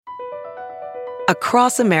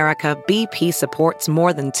Across America, BP supports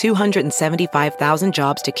more than 275,000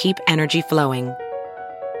 jobs to keep energy flowing.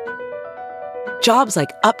 Jobs like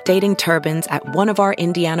updating turbines at one of our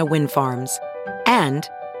Indiana wind farms and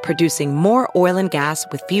producing more oil and gas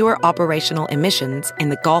with fewer operational emissions in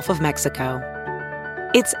the Gulf of Mexico.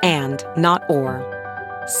 It's and, not or.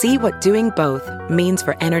 See what doing both means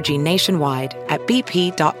for energy nationwide at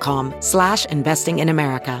bp.com/investing in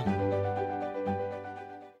America.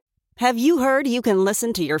 Have you heard you can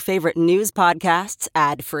listen to your favorite news podcasts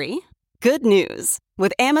ad-free? Good news.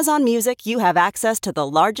 With Amazon Music, you have access to the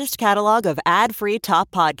largest catalog of ad-free top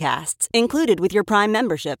podcasts included with your Prime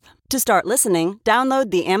membership. To start listening, download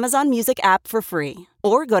the Amazon Music app for free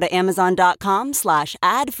or go to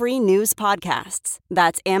amazon.com/ad-free news podcasts.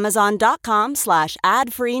 That's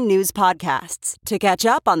amazon.com/ad-free news podcasts to catch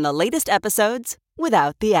up on the latest episodes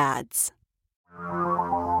without the ads.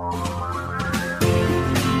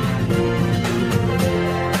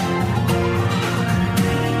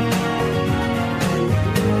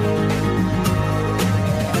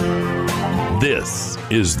 This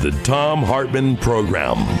is the Thom Hartmann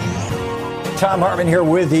Program. Thom Hartmann here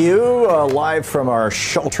with you, live from our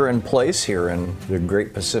shelter in place here in the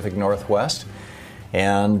great Pacific Northwest.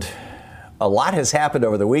 And a lot has happened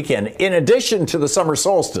over the weekend, in addition to the summer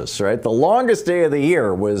solstice, right? The longest day of the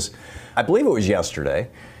year was, I believe it was yesterday,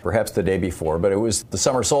 perhaps the day before, but it was the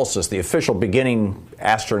summer solstice, the official beginning,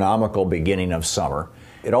 astronomical beginning of summer.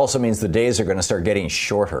 It also means the days are going to start getting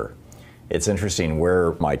shorter. It's interesting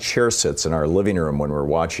where my chair sits in our living room when we're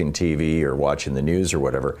watching TV or watching the news or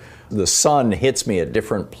whatever. The sun hits me at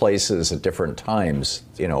different places at different times,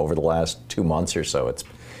 over the last 2 months or so.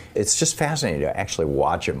 It's just fascinating to actually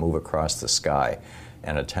watch it move across the sky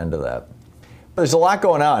and attend to that. There's a lot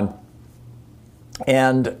going on.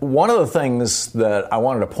 And one of the things that I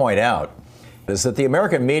wanted to point out is that the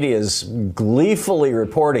American media is gleefully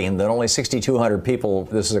reporting that only 6,200 people,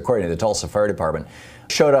 this is according to the Tulsa Fire Department,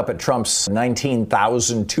 showed up at Trump's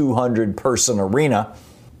 19,200 person arena.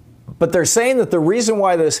 But they're saying that the reason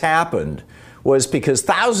why this happened was because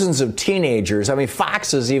thousands of teenagers,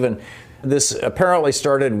 Fox is even, this apparently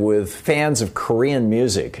started with fans of Korean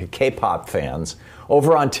music, K-pop fans,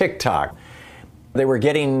 over on TikTok. They were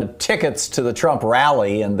getting tickets to the Trump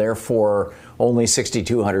rally, and therefore only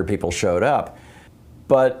 6,200 people showed up.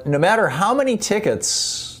 But no matter how many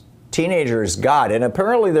tickets teenagers got, and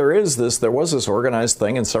apparently there was this organized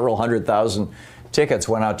thing, and several 100,000 tickets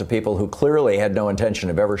went out to people who clearly had no intention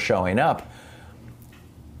of ever showing up.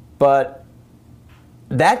 But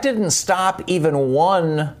that didn't stop even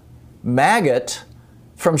one maggot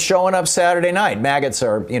from showing up Saturday night. Maggots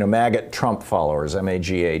are, maggot Trump followers,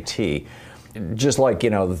 M-A-G-A-T. Just like,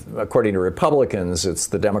 according to Republicans, it's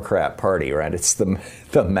the Democrat Party, right? It's the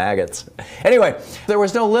maggots. Anyway, there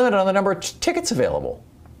was no limit on the number of tickets available.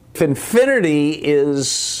 If infinity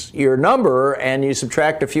is your number and you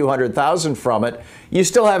subtract a few 100,000 from it, you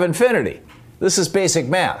still have infinity. This is basic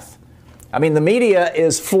math. The media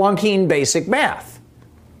is flunking basic math.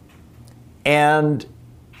 And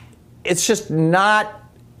it's just not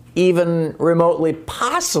even remotely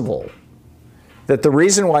possible that the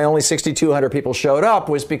reason why only 6,200 people showed up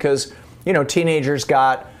was because, teenagers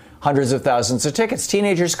got hundreds of thousands of tickets.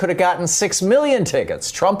 Teenagers could have gotten 6 million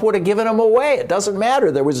tickets. Trump would have given them away. It doesn't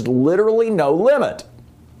matter. There was literally no limit.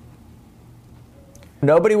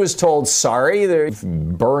 Nobody was told, sorry, they've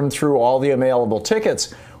burned through all the available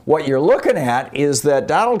tickets. What you're looking at is that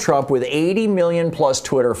Donald Trump, with 80 million plus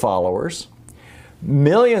Twitter followers,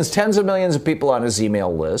 millions, tens of millions of people on his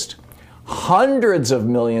email list, hundreds of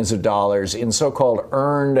millions of dollars in so-called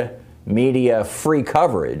earned media free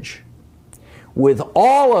coverage. With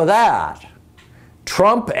all of that,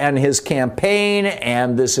 Trump and his campaign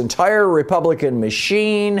and this entire Republican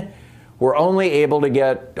machine were only able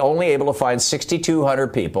to find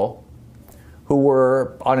 6,200 people who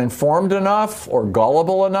were uninformed enough or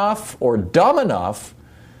gullible enough or dumb enough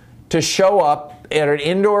to show up at an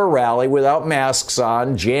indoor rally without masks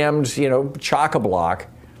on, jammed, chock-a-block,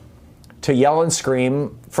 to yell and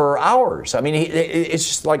scream for hours. It's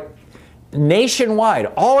just like nationwide,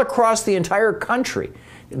 all across the entire country.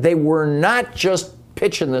 They were not just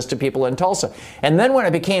pitching this to people in Tulsa. And then when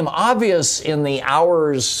it became obvious in the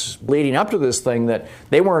hours leading up to this thing that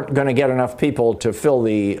they weren't going to get enough people to fill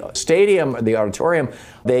the stadium, the auditorium,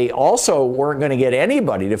 they also weren't going to get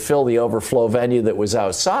anybody to fill the overflow venue that was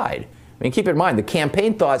outside. Keep in mind, the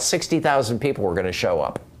campaign thought 60,000 people were going to show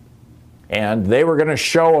up. And they were going to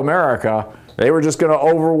show America. They were just going to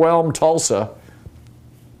overwhelm Tulsa.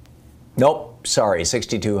 Nope, sorry,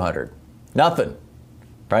 6,200. Nothing,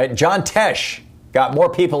 right? John Tesh got more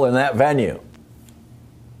people in that venue.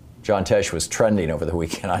 John Tesh was trending over the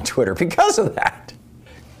weekend on Twitter because of that.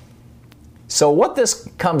 So what this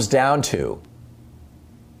comes down to,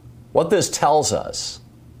 what this tells us,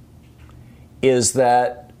 is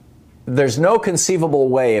that there's no conceivable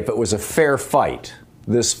way, if it was a fair fight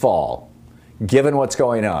this fall, given what's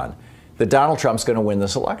going on, that Donald Trump's going to win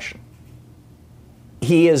this election.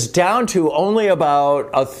 He is down to only about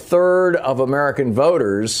a third of American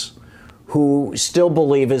voters who still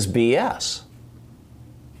believe his BS,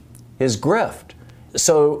 his grift.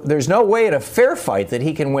 So there's no way in a fair fight that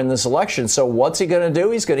he can win this election. So what's he going to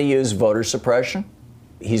do? He's going to use voter suppression.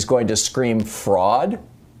 He's going to scream fraud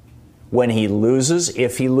when he loses,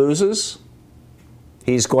 if he loses.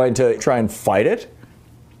 He's going to try and fight it.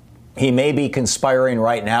 He may be conspiring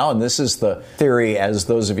right now, and this is the theory, as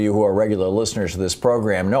those of you who are regular listeners to this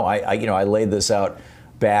program know. I laid this out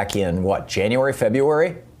back in, January,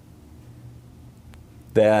 February?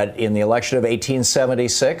 That in the election of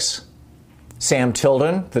 1876, Sam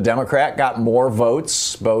Tilden, the Democrat, got more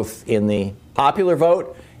votes, both in the popular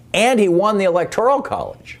vote, and he won the Electoral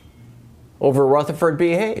College over Rutherford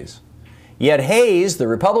B. Hayes. Yet Hayes, the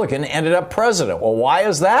Republican, ended up president. Well, why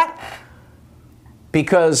is that?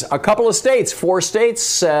 Because a couple of states, 4 states,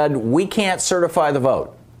 said we can't certify the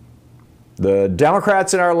vote. The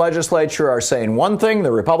Democrats in our legislature are saying one thing,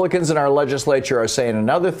 the Republicans in our legislature are saying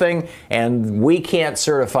another thing, and we can't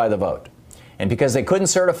certify the vote. And because they couldn't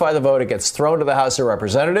certify the vote, it gets thrown to the House of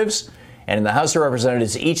Representatives. And in the House of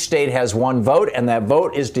Representatives, each state has one vote, and that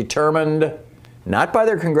vote is determined not by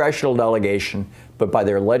their congressional delegation, but by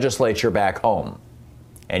their legislature back home.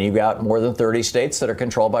 And you've got more than 30 states that are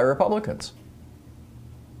controlled by Republicans.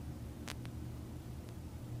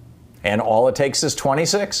 And all it takes is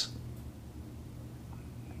 26.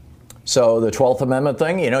 So the 12th Amendment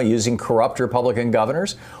thing, using corrupt Republican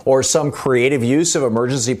governors, or some creative use of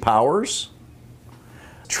emergency powers.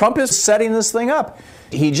 Trump is setting this thing up.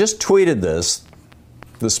 He just tweeted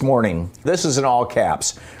this morning. This is in all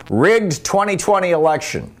caps. Rigged 2020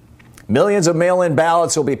 election. Millions of mail-in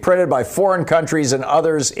ballots will be printed by foreign countries and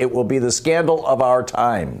others. It will be the scandal of our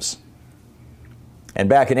times. And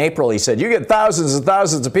back in April, he said, you get thousands and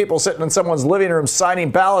thousands of people sitting in someone's living room signing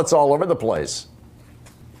ballots all over the place.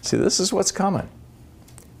 See, this is what's coming.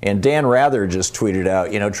 And Dan Rather just tweeted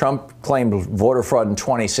out, Trump claimed voter fraud in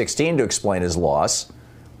 2016 to explain his loss,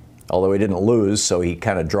 although he didn't lose, so he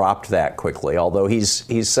kind of dropped that quickly. Although he's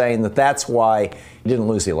saying that's why he didn't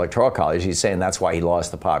lose the Electoral College. He's saying that's why he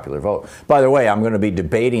lost the popular vote. By the way, I'm going to be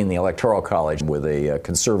debating the Electoral College with a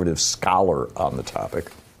conservative scholar on the topic.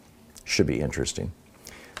 Should be interesting.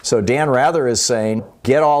 So Dan Rather is saying,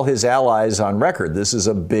 get all his allies on record. This is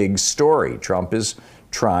a big story. Trump is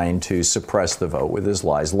trying to suppress the vote with his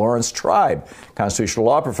lies. Lawrence Tribe, constitutional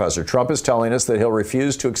law professor. Trump is telling us that he'll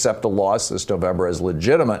refuse to accept a loss this November as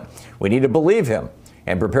legitimate. We need to believe him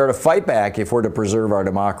and prepare to fight back if we're to preserve our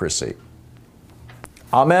democracy.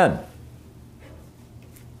 Amen.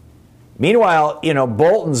 Meanwhile,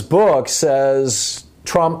 Bolton's book says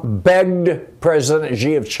Trump begged President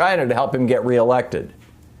Xi of China to help him get reelected.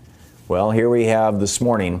 Well, here we have this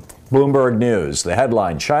morning, Bloomberg News, the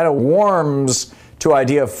headline, China warms to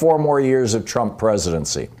idea of 4 more years of Trump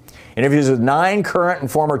presidency. Interviews with 9 current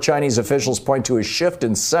and former Chinese officials point to a shift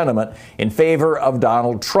in sentiment in favor of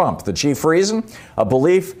Donald Trump. The chief reason? A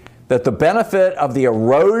belief that the benefit of the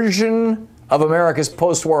erosion of America's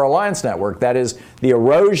post-war alliance network, that is, the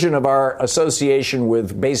erosion of our association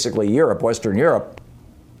with basically Europe, Western Europe,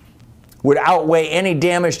 would outweigh any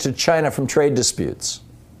damage to China from trade disputes.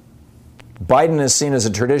 Biden is seen as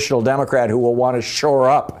a traditional Democrat who will want to shore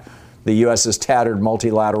up the U.S.'s tattered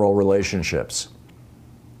multilateral relationships.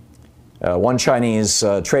 One Chinese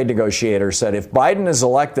trade negotiator said, if Biden is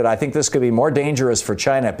elected, I think this could be more dangerous for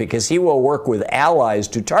China because he will work with allies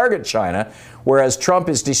to target China, whereas Trump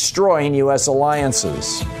is destroying U.S.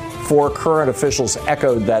 alliances. 4 current officials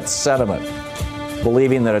echoed that sentiment,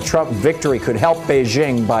 believing that a Trump victory could help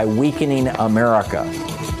Beijing by weakening America.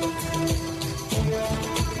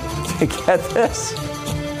 You get this?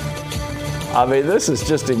 I mean, this is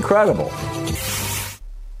just incredible.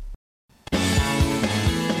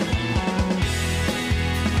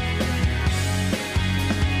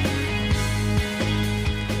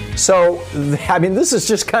 So, I mean, this is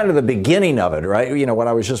just kind of the beginning of it, right? What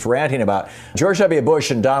I was just ranting about. George W. Bush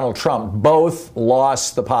and Donald Trump both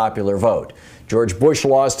lost the popular vote. George Bush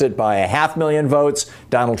lost it by 500,000 votes.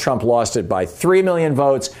 Donald Trump lost it by 3 million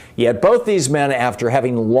votes. Yet both these men, after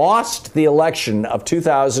having lost the election of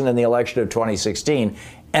 2000 and the election of 2016,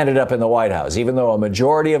 ended up in the White House, even though a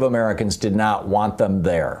majority of Americans did not want them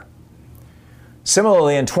there.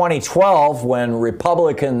 Similarly, in 2012, when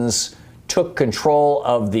Republicans took control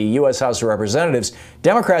of the U.S. House of Representatives,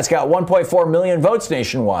 Democrats got 1.4 million votes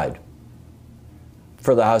nationwide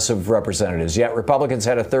for the House of Representatives, yet Republicans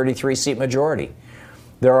had a 33-seat majority.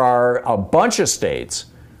 There are a bunch of states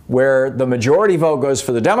where the majority vote goes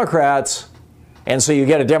for the Democrats, and so you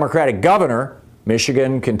get a Democratic governor,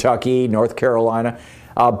 Michigan, Kentucky, North Carolina,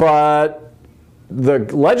 but the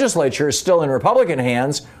legislature is still in Republican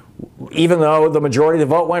hands, even though the majority of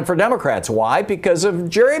the vote went for Democrats. Why? Because of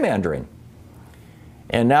gerrymandering.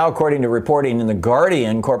 And now, according to reporting in The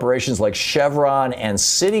Guardian, corporations like Chevron and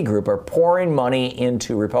Citigroup are pouring money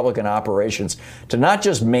into Republican operations to not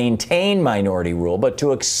just maintain minority rule, but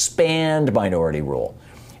to expand minority rule.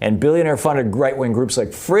 And billionaire-funded right-wing groups like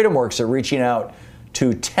FreedomWorks are reaching out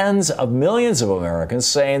to tens of millions of Americans,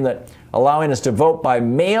 saying that allowing us to vote by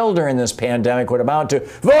mail during this pandemic would amount to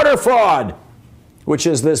voter fraud, which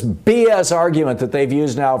is this BS argument that they've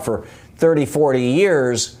used now for 30, 40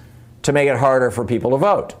 years to make it harder for people to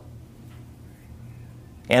vote.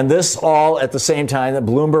 And this all at the same time that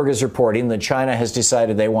Bloomberg is reporting that China has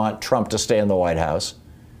decided they want Trump to stay in the White House.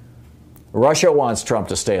 Russia wants Trump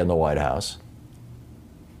to stay in the White House.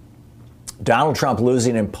 Donald Trump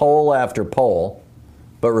losing in poll after poll,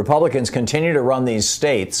 but Republicans continue to run these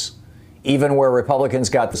states, even where Republicans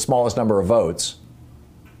got the smallest number of votes.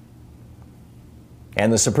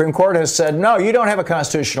 And the Supreme Court has said, no, you don't have a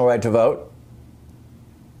constitutional right to vote.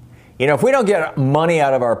 You know, if we don't get money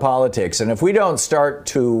out of our politics, and if we don't start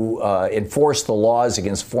to enforce the laws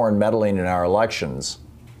against foreign meddling in our elections,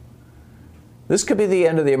 this could be the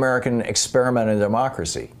end of the American experiment in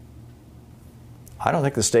democracy. I don't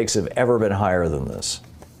think the stakes have ever been higher than this.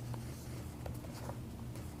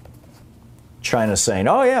 China's saying,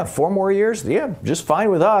 oh yeah, 4 more years? Yeah, just fine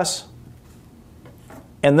with us.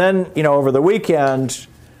 And then, you know, over the weekend,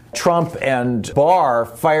 Trump and Barr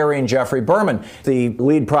firing Jeffrey Berman, the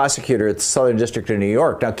lead prosecutor at the Southern District of New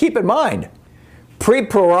York. Now, keep in mind, Preet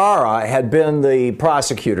Bharara had been the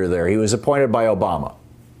prosecutor there. He was appointed by Obama.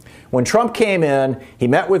 When Trump came in, he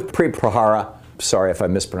met with Preet Bharara. Sorry if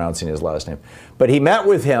I'm mispronouncing his last name. But he met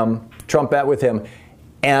with him, Trump met with him,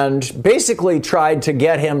 and basically tried to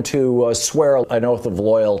get him to swear an oath of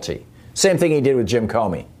loyalty. Same thing he did with Jim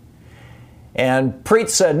Comey. And Preet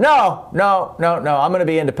said, no, I'm going to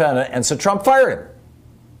be independent. And so Trump fired him.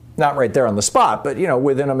 Not right there on the spot, but, you know,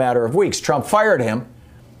 within a matter of weeks, Trump fired him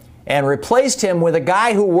and replaced him with a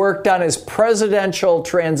guy who worked on his presidential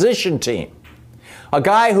transition team. A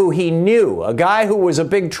guy who he knew, a guy who was a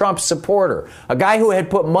big Trump supporter, a guy who had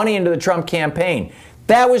put money into the Trump campaign.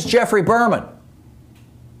 That was Jeffrey Berman.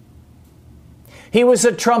 He was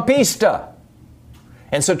a Trumpista.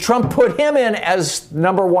 And so Trump put him in as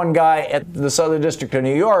number one guy at the Southern District of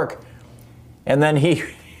New York. And then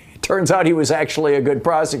turns out he was actually a good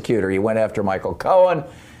prosecutor. He went after Michael Cohen,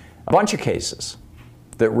 a bunch of cases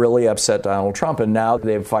that really upset Donald Trump. And now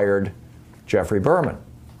they've fired Jeffrey Berman.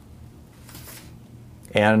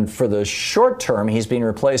 And for the short term, he's being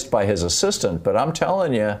replaced by his assistant. But I'm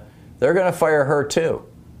telling you, they're going to fire her too.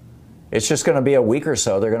 It's just going to be a week or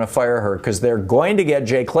so. They're going to fire her because they're going to get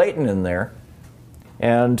Jay Clayton in there.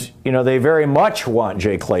 And, you know, they very much want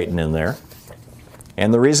Jay Clayton in there.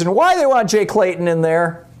 And the reason why they want Jay Clayton in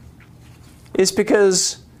there is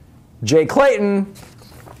because Jay Clayton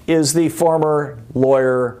is the former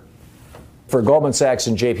lawyer for Goldman Sachs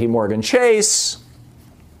and J.P. Morgan Chase,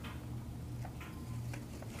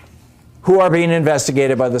 who are being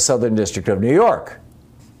investigated by the Southern District of New York.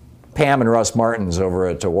 Pam and Russ Martin's over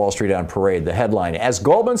at Wall Street on Parade. The headline, as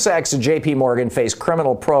Goldman Sachs and J.P. Morgan face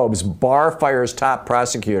criminal probes, Barr fires top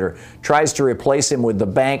prosecutor, tries to replace him with the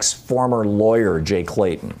bank's former lawyer, Jay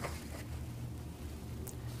Clayton.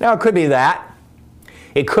 Now, it could be that.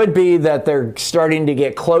 It could be that they're starting to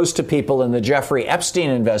get close to people in the Jeffrey Epstein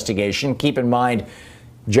investigation. Keep in mind,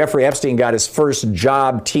 Jeffrey Epstein got his first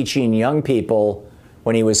job teaching young people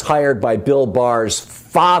when he was hired by Bill Barr's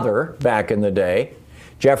father back in the day.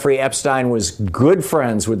 Jeffrey Epstein was good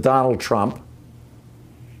friends with Donald Trump.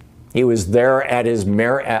 He was there at his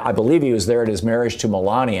I believe he was there at his marriage to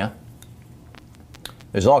Melania.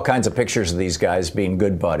 There's all kinds of pictures of these guys being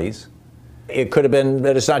good buddies. It could have been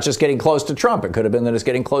that it's not just getting close to Trump. It could have been that it's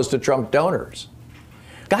getting close to Trump donors.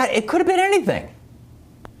 God, it could have been anything.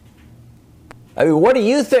 I mean, what do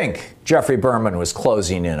you think Jeffrey Berman was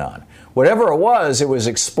closing in on? Whatever it was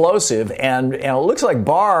explosive, and it looks like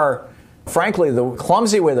Barr, frankly, the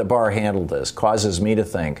clumsy way that Barr handled this causes me to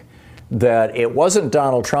think that it wasn't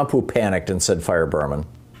Donald Trump who panicked and said, fire Berman.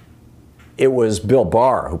 It was Bill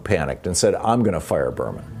Barr who panicked and said, I'm going to fire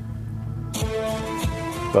Berman.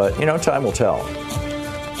 But, you know, time will tell.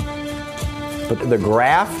 But the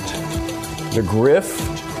graft, the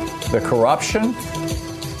grift, The corruption,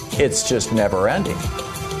 it's just never ending.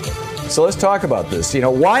 So let's talk about this.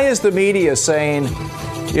 Why is the media saying,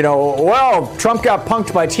 well, Trump got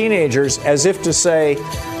punked by teenagers, as if to say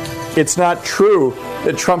it's not true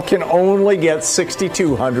that Trump can only get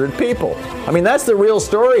 6,200 people? I mean, that's the real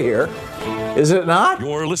story here, is it not?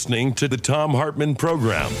 You're listening to the Thom Hartman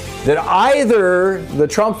Program. That either the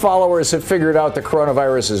Trump followers have figured out the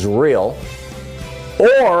coronavirus is real,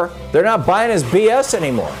 or they're not buying his BS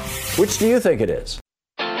anymore. Which do you think it is?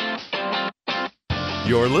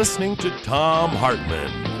 You're listening to Thom Hartman.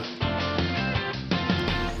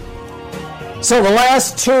 So the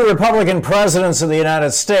last two Republican presidents of the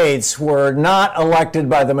United States were not elected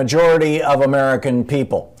by the majority of American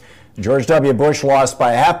people. George W. Bush lost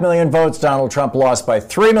by 500,000 votes. Donald Trump lost by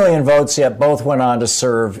 3 million votes, yet both went on to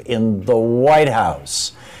serve in the White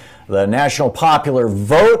House. The National Popular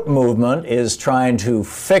Vote movement is trying to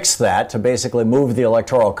fix that, to basically move the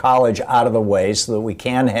Electoral College out of the way so that we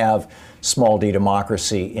can have small d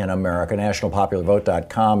democracy in America.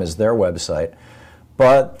 NationalPopularVote.com is their website.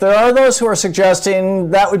 But there are those who are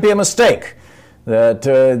suggesting that would be a mistake, that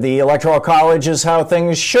the Electoral College is how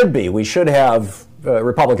things should be. We should have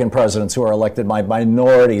Republican presidents who are elected by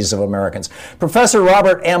minorities of Americans. Professor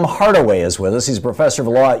Robert M. Hardaway is with us. He's a professor of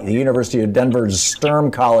law at the University of Denver's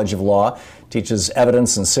Sturm College of Law, teaches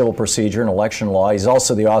evidence and civil procedure and election law. He's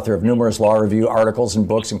also the author of numerous law review articles and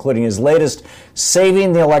books, including his latest,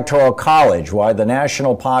 Saving the Electoral College, Why the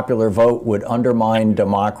National Popular Vote Would Undermine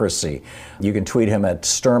Democracy. You can tweet him at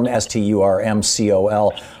Sturm,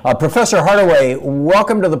 S-T-U-R-M-C-O-L. Professor Hardaway,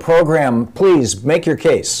 welcome to the program. Please make your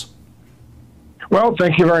case. Well,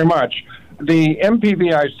 thank you very much. The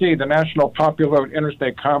MPVIC, the National Popular Vote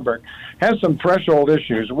Interstate Compact, has some threshold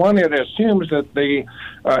issues. One, it assumes that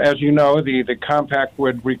as you know, the compact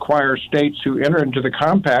would require states who enter into the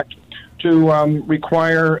compact to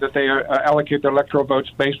require that they allocate their electoral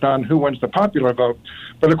votes based on who wins the popular vote.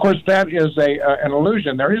 But of course, that is an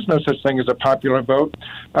illusion. There is no such thing as a popular vote.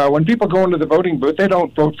 When people go into the voting booth, they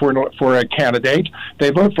don't vote for a candidate.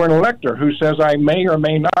 They vote for an elector who says, I may or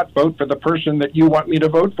may not vote for the person that you want me to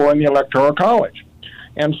vote for in the Electoral College.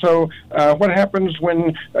 And so what happens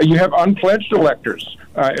when you have unpledged electors,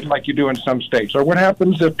 like you do in some states? Or what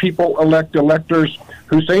happens if people elect electors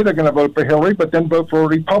who say they're going to vote for Hillary, but then vote for a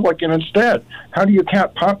Republican instead? How do you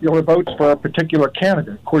count popular votes for a particular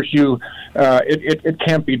candidate? Of course, it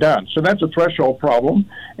can't be done. So that's a threshold problem.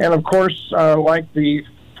 And of course, like the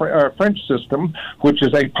French system, which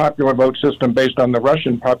is a popular vote system based on the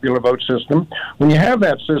Russian popular vote system, when you have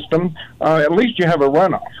that system, at least you have a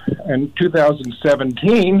runoff. In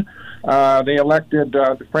 2017,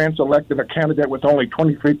 France elected a candidate with only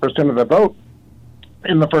 23% of the vote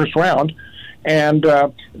in the first round. And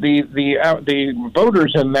the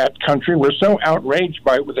voters in that country were so outraged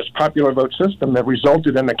by this popular vote system that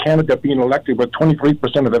resulted in a candidate being elected with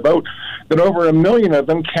 23% of the vote that over 1 million of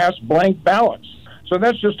them cast blank ballots. So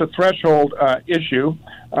that's just a threshold issue.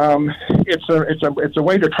 It's a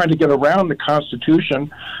way to try to get around the Constitution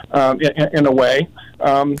in a way.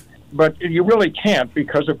 But you really can't,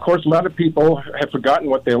 because, of course, a lot of people have forgotten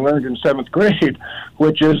what they learned in 7th grade,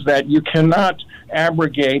 which is that you cannot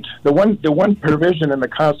abrogate the one provision in the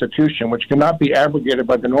Constitution which cannot be abrogated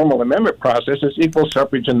by the normal amendment process is equal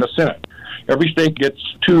suffrage in the Senate. Every state gets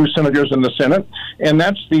 2 senators in the Senate, and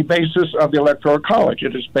that's the basis of the Electoral College.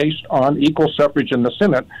 It is based on equal suffrage in the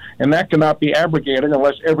Senate, and that cannot be abrogated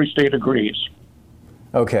unless every state agrees.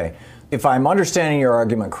 Okay. If I'm understanding your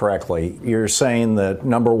argument correctly, you're saying that,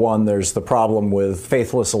 number one, there's the problem with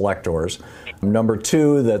faithless electors. Number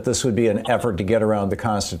two, that this would be an effort to get around the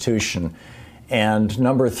Constitution. And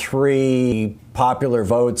number three, popular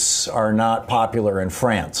votes are not popular in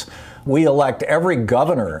France. We elect every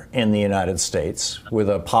governor in the United States with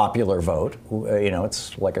a popular vote.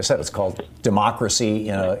 It's, like I said, it's called democracy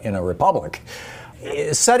in a republic.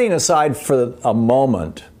 Setting aside for a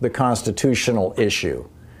moment the constitutional issue,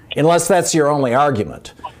 unless that's your only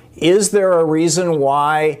argument, is there a reason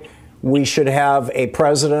why we should have a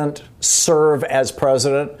president serve as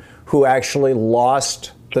president who actually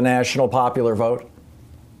lost the national popular vote?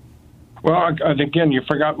 Well, again, you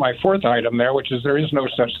forgot my fourth item there, which is there is no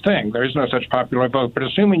such thing. There is no such popular vote. But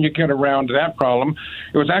assuming you get around that problem,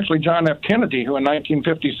 it was actually John F. Kennedy who in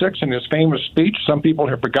 1956, in his famous speech, some people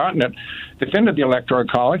have forgotten it, defended the Electoral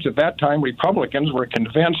College. At that time, Republicans were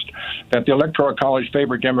convinced that the Electoral College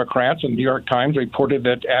favored Democrats, and the New York Times reported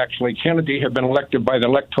that actually Kennedy had been elected by the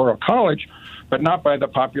Electoral College but not by the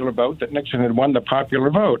popular vote, that Nixon had won the popular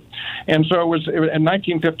vote. And so it was in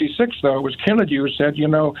 1956, though, it was Kennedy who said,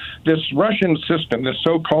 this Russian system, this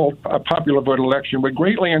so-called popular vote election, would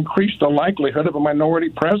greatly increase the likelihood of a minority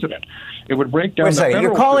president. It would break down Wait a second,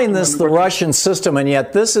 you're calling this the Russian system, and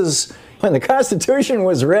yet this is, when the Constitution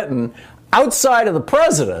was written, outside of the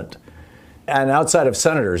president and outside of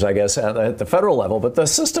senators, I guess, at the federal level. But the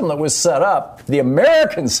system that was set up, the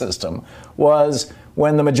American system, was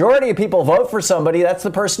when the majority of people vote for somebody, that's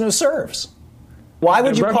the person who serves. Why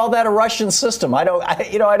would you call that a Russian system? I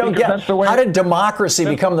don't get how did democracy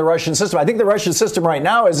become the Russian system? I think the Russian system right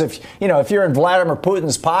now is if you're in Vladimir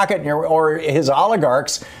Putin's pocket or his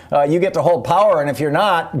oligarchs, you get to hold power, and if you're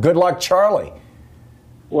not, good luck, Charlie.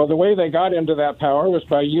 Well, the way they got into that power was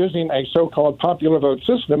by using a so-called popular vote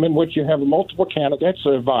system in which you have multiple candidates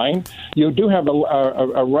vying. You do have a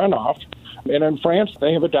runoff. And in France,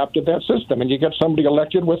 they have adopted that system, and you get somebody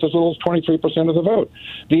elected with as little as 23% of the vote.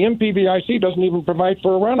 The MPVIC doesn't even provide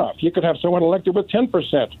for a runoff. You could have someone elected with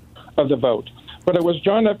 10% of the vote. But it was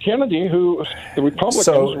John F. Kennedy who, the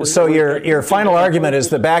Republicans... So your final argument is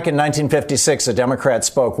that back in 1956, a Democrat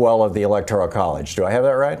spoke well of the Electoral College. Do I have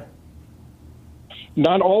that right?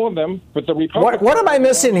 Not all of them, but the Republicans... What am I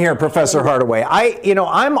missing here, Professor Hardaway?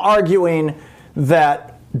 I'm arguing that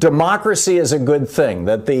democracy is a good thing,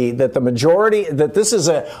 that the majority, that this is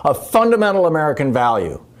a fundamental American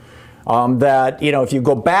value. That, if you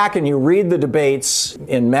go back and you read the debates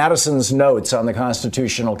in Madison's notes on the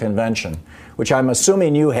Constitutional Convention, which I'm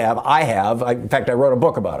assuming you have, I have, in fact, I wrote a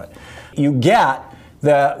book about it, you get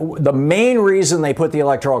the main reason they put the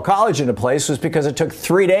Electoral College into place was because it took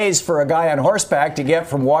 3 days for a guy on horseback to get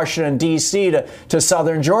from Washington, D.C. to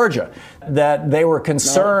southern Georgia. That they were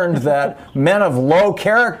concerned that men of low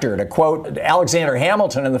character, to quote Alexander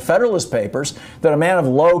Hamilton in the Federalist Papers, that a man of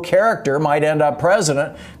low character might end up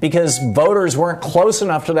president because voters weren't close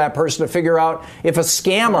enough to that person to figure out if a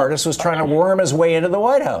scam artist was trying to worm his way into the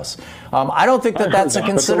White House. I don't think that's a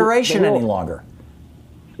consideration any longer.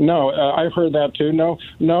 No, I've heard that too. No,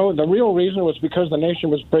 the real reason was because the nation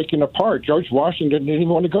was breaking apart. George Washington didn't even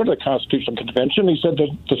want to go to the Constitutional Convention. He said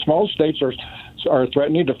that the small states are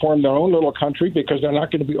threatening to form their own little country because they're not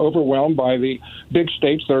going to be overwhelmed by the big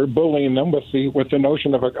states that are bullying them with the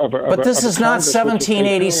notion of a. But this is not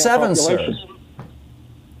 1787, sir.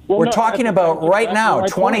 Well, we're talking about right now,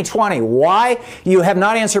 2020. Why? You have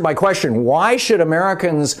not answered my question. Why should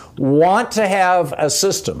Americans want to have a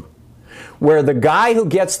system where the guy who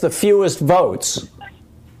gets the fewest votes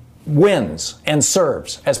wins and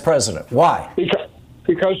serves as president? Why?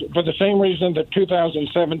 Because for the same reason that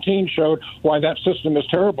 2017 showed why that system is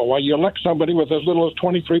terrible, why you elect somebody with as little as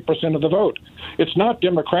 23% of the vote. It's not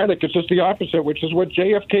democratic. It's just the opposite, which is what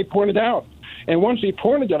JFK pointed out. And once he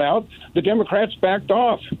pointed it out, the Democrats backed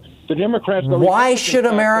off. The Democrats. Why should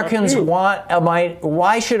Americans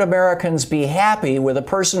why should Americans be happy with a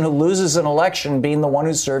person who loses an election being the one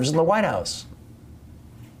who serves in the White House?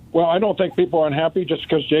 Well, I don't think people are unhappy just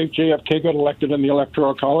because JFK got elected in the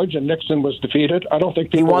Electoral College and Nixon was defeated. I don't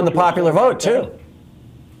think people he won the popular vote too.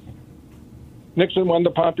 Nixon won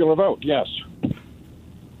the popular vote. Yes.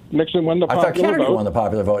 Nixon won the popular vote. I thought Kennedy won the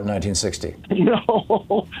popular vote in 1960.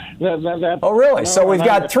 No. Oh, really? No, so we've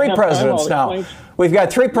got three presidents now. We've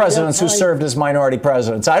got three presidents who served as minority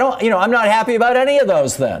presidents. I'm not happy about any of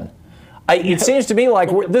those then. It seems to me like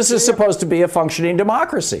this is supposed to be a functioning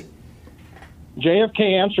democracy.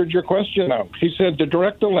 JFK answered your question, though. He said the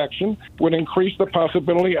direct election would increase the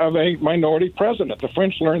possibility of a minority president. The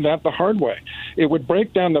French learned that the hard way. It would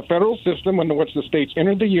break down the federal system in which the states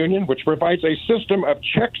entered the Union, which provides a system of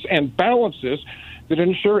checks and balances that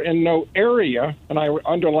ensure in no area, and I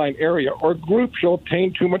underline area, or group shall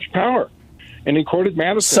obtain too much power. And he quoted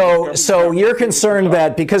Madison. So you're concerned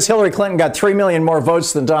that because Hillary Clinton got 3 million more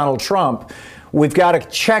votes than Donald Trump, we've got to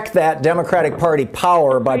check that Democratic Party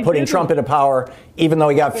power by putting Trump into power, even though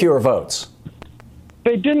he got fewer votes.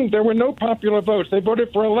 They didn't. There were no popular votes. They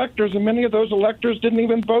voted for electors, and many of those electors didn't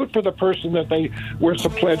even vote for the person that they were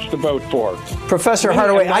pledged to vote for. Professor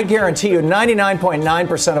Hardaway, I guarantee you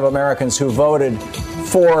 99.9% of Americans who voted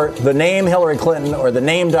for the name Hillary Clinton or the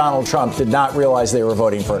name Donald Trump did not realize they were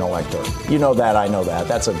voting for an elector. You know that. I know that.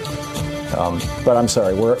 That's a... but I'm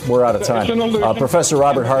sorry, we're out of time. Professor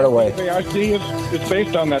Robert Hardaway. It's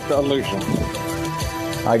based on that illusion.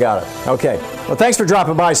 I got it. Okay. Well, thanks for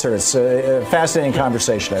dropping by, sir. It's a fascinating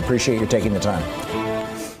conversation. I appreciate you taking the time.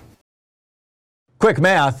 Quick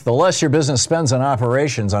math, the less your business spends on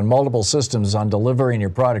operations, on multiple systems, on delivering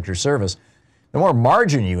your product or service, the more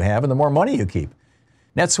margin you have and the more money you keep.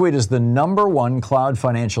 NetSuite is the #1 cloud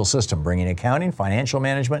financial system, bringing accounting, financial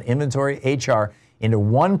management, inventory, HR into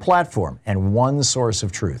one platform and one source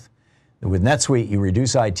of truth. With NetSuite, you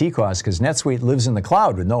reduce IT costs because NetSuite lives in the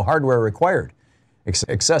cloud with no hardware required,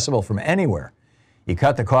 accessible from anywhere. You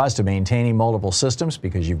cut the cost of maintaining multiple systems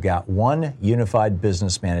because you've got one unified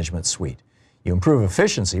business management suite. You improve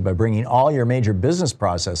efficiency by bringing all your major business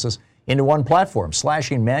processes into one platform,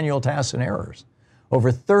 slashing manual tasks and errors.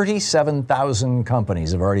 Over 37,000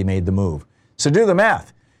 companies have already made the move. So do the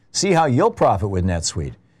math. See how you'll profit with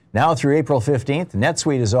NetSuite. Now through April 15th,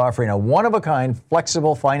 NetSuite is offering a one-of-a-kind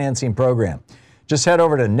flexible financing program. Just head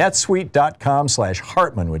over to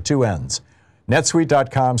netsuite.com/Hartman with 2 N's.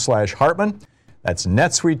 netsuite.com/Hartman. That's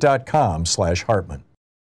netsuite.com/Hartman.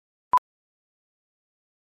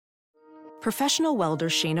 Professional welder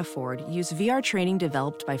Shayna Ford used VR training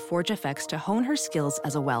developed by ForgeFX to hone her skills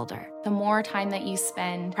as a welder. The more time that you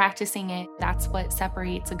spend practicing it, that's what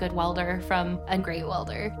separates a good welder from a great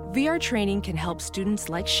welder. VR training can help students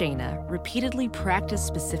like Shayna repeatedly practice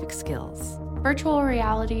specific skills. Virtual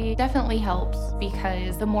reality definitely helps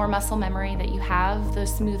because the more muscle memory that you have, the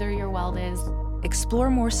smoother your weld is. Explore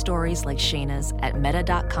more stories like Shayna's at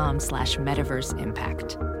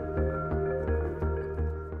meta.com/metaverseimpact.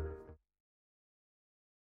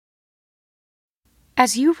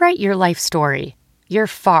 As you write your life story, you're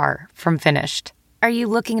far from finished. Are you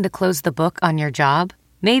looking to close the book on your job?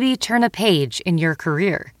 Maybe turn a page in your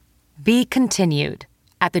career? Be continued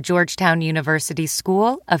at the Georgetown University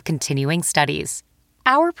School of Continuing Studies.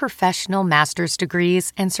 Our professional master's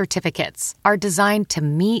degrees and certificates are designed to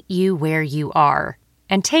meet you where you are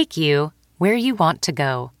and take you where you want to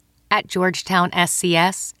go. At Georgetown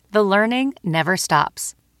SCS, the learning never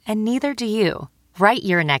stops, and neither do you. Write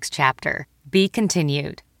your next chapter. Be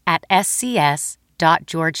continued at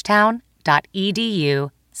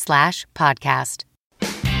scs.georgetown.edu/podcast.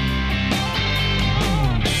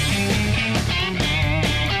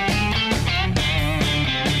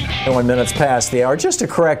 1 minutes past the hour. Just to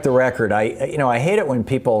correct the record, I hate it when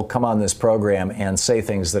people come on this program and say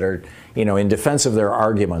things that are, in defense of their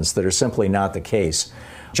arguments that are simply not the case.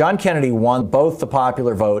 John Kennedy won both the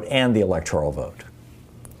popular vote and the electoral vote.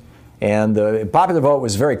 And the popular vote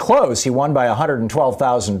was very close. He won by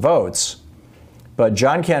 112,000 votes. But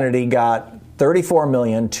John Kennedy got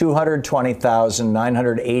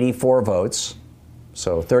 34,220,984 votes,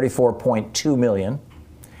 so 34.2 million.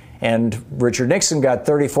 And Richard Nixon got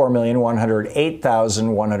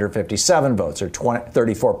 34,108,157 votes, or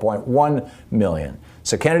 34.1 million.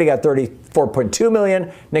 So Kennedy got 34.2 million,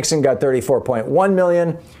 Nixon got 34.1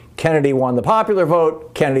 million. Kennedy won the popular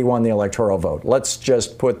vote, Kennedy won the electoral vote. Let's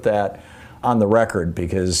just put that on the record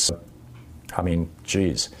because,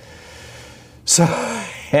 geez. So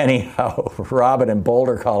anyhow, Robin in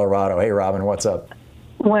Boulder, Colorado. Hey, Robin, what's up?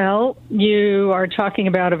 Well, you are talking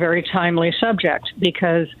about a very timely subject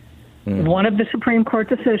because one of the Supreme Court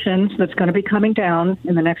decisions that's going to be coming down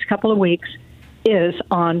in the next couple of weeks is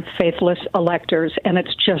on faithless electors, and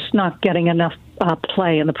it's just not getting enough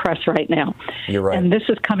play in the press right now. You're right. And this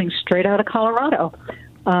is coming straight out of Colorado.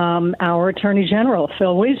 Our Attorney General,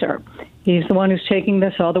 Phil Whither, he's the one who's taking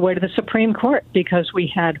this all the way to the Supreme Court because we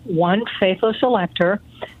had one faithless elector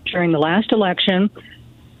during the last election.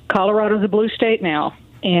 Colorado's a blue state now,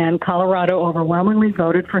 and Colorado overwhelmingly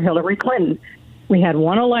voted for Hillary Clinton. We had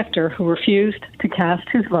one elector who refused to cast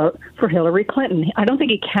his vote for Hillary Clinton. I don't think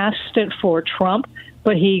he cast it for Trump,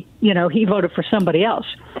 but he voted for somebody else.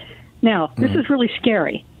 Now, this is really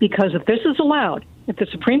scary because if this is allowed, if the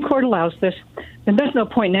Supreme Court allows this, then there's no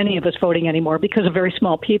point in any of us voting anymore because a very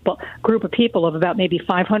small group of people of about maybe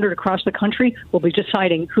 500 across the country will be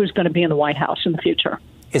deciding who's going to be in the White House in the future.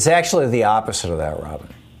 It's actually the opposite of that, Robin.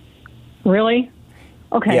 Really?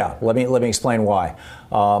 Okay. Yeah, let me explain why.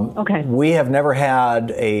 Okay. We have never had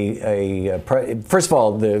first of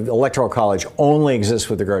all, the Electoral College only exists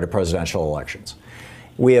with regard to presidential elections.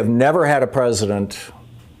 We have never had a president,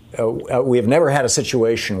 we have never had a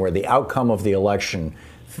situation where the outcome of the election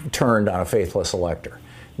turned on a faithless elector.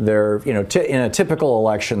 There, in a typical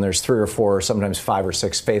election, there's 3 or 4, sometimes 5 or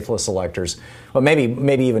 6 faithless electors. Well,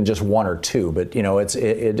 maybe even just 1 or 2, but it's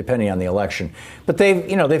depending on the election. But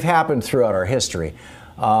they've happened throughout our history.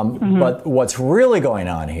 But what's really going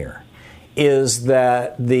on here is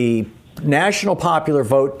that the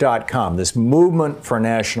nationalpopularvote.com, this movement for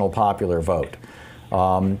national popular vote,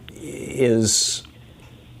 is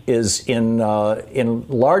in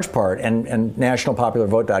large part, and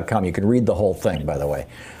nationalpopularvote.com, you can read the whole thing, by the way.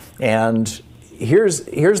 And here's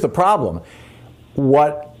the problem.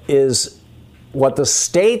 What the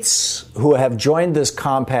states who have joined this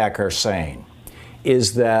compact are saying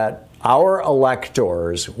is that our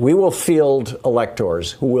electors, we will field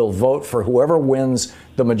electors who will vote for whoever wins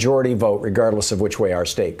the the majority vote regardless of which way our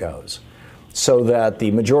state goes, so that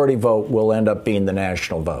the majority vote will end up being the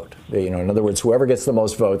national vote. In other words, whoever gets the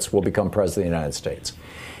most votes will become president of the United States.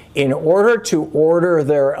 In order to order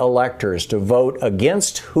their electors to vote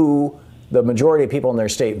against who the majority of people in their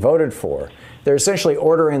state voted for, they're essentially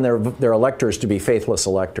ordering their electors to be faithless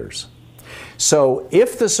electors. So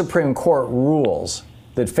if the Supreme Court rules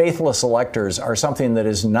that faithless electors are something that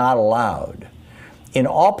is not allowed, in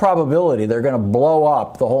all probability, they're going to blow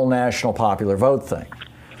up the whole national popular vote thing.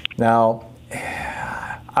 Now,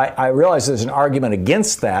 I realize there's an argument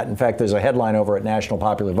against that. In fact, there's a headline over at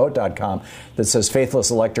nationalpopularvote.com that says faithless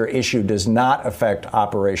elector issue does not affect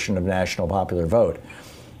operation of national popular vote.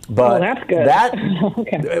 But that's good.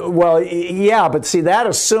 Okay. Well, yeah, but see, that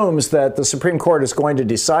assumes that the Supreme Court is going to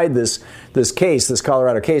decide this case, this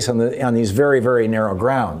Colorado case, on these very, very narrow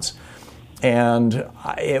grounds. And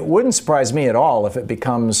it wouldn't surprise me at all if it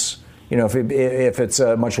becomes, if it's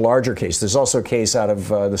a much larger case. There's also a case out of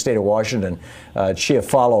the state of Washington,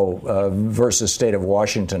 Chiafalo versus state of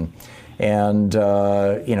Washington, and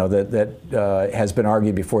that has been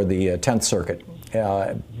argued before the 10th Circuit.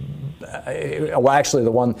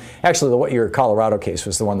 What your Colorado case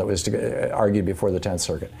was the one that was argued before the 10th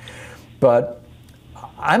Circuit. But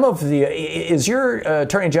is your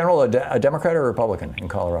Attorney General a Democrat or a Republican in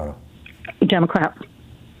Colorado? Democrat.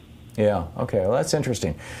 Yeah, okay, well, that's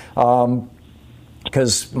interesting.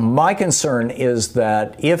 Because my concern is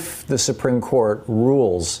that if the Supreme Court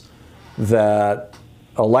rules that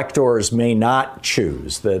electors may not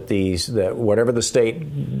choose, that whatever the state,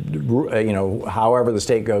 however the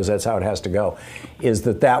state goes, that's how it has to go, is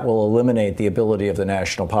that will eliminate the ability of the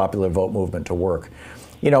national popular vote movement to work.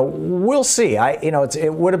 We'll see.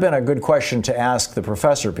 It would have been a good question to ask the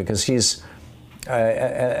professor, because he's,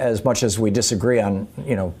 as much as we disagree on,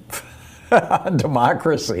 on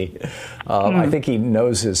democracy, I think he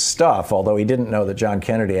knows his stuff, although he didn't know that John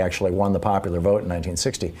Kennedy actually won the popular vote in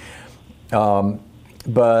 1960.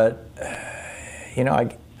 But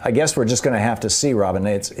I guess we're just going to have to see, Robin.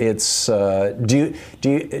 Do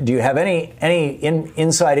you have any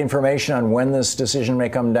inside information on when this decision may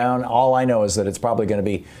come down? All I know is that it's probably going to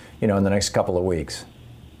be, in the next couple of weeks.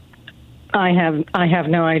 I have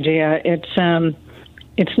no idea.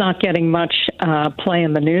 It's not getting much play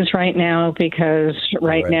in the news right now, because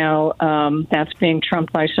right now that's being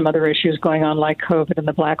trumped by some other issues going on, like COVID and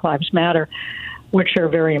the Black Lives Matter, which are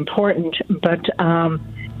very important. But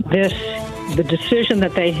the decision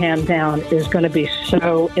that they hand down is going to be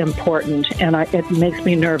so important, and it makes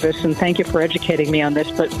me nervous. And thank you for educating me on this.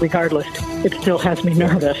 But regardless, it still has me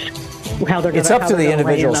nervous. It's up to the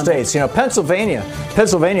individual states. Pennsylvania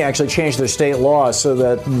actually changed their state law so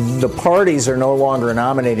that the parties are no longer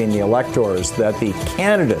nominating the electors, that the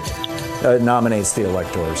candidate nominates the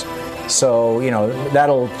electors. So,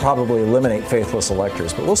 that'll probably eliminate faithless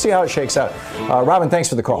electors. But we'll see how it shakes out. Robin, thanks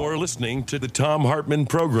for the call. You're listening to the Thom Hartmann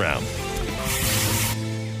Program.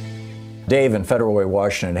 Dave in Federal Way,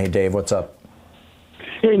 Washington. Hey, Dave, what's up?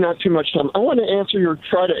 Hey, not too much, Tom. I want to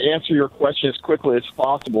try to answer your question as quickly as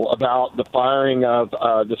possible about the firing of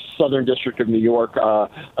the Southern District of New York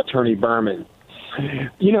Attorney Berman.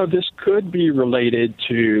 This could be related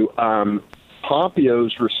to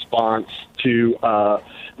Pompeo's response to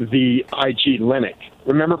the IG Linux.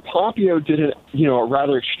 Remember, Pompeo did a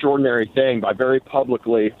rather extraordinary thing by very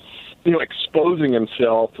publicly, exposing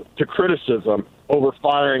himself to criticism over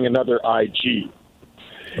firing another IG.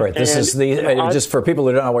 Right. This is just for people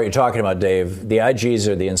who don't know what you're talking about, Dave, the IGs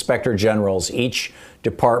are the inspector generals. Each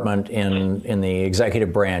department in the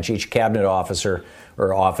executive branch, each cabinet officer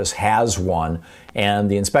or office has one. And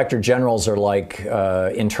the inspector generals are like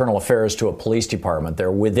internal affairs to a police department.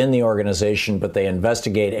 They're within the organization, but they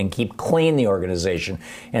investigate and keep clean the organization.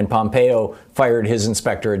 And Pompeo fired his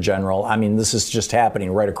inspector general. I mean, this is just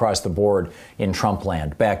happening right across the board in Trump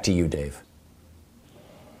land. Back to you, Dave.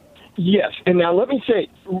 Yes, and now let me say,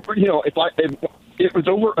 if it was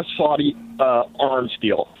over a Saudi arms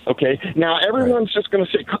deal, okay? Now everyone's just going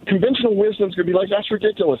to say conventional wisdom is going to be like, that's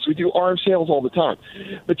ridiculous. We do arms sales all the time,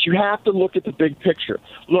 but you have to look at the big picture.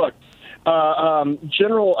 Look,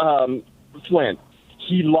 General Flynn,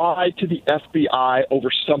 he lied to the FBI over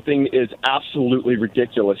something is absolutely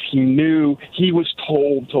ridiculous. He knew he was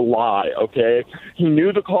told to lie, okay? He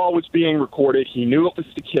knew the call was being recorded. He knew it was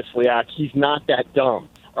the Kislyak. He's not that dumb.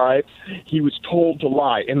 All right. He was told to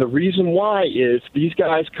lie. And the reason why is these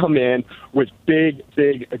guys come in with big,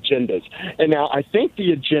 big agendas. And now I think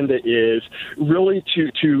the agenda is really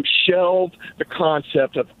to shelve the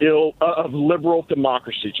concept of liberal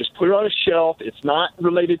democracy. Just put it on a shelf. It's not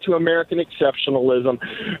related to American exceptionalism.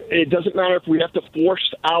 It doesn't matter if we have to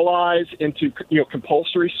force allies into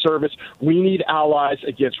compulsory service. We need allies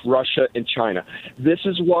against Russia and China. This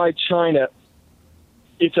is why China,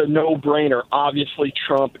 it's a no-brainer. Obviously,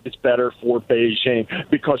 Trump is better for Beijing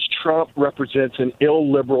because Trump represents an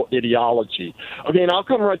illiberal ideology. Okay, and I'll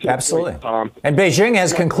come right to absolutely. The point, Tom. And Beijing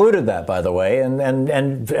has concluded that, by the way. And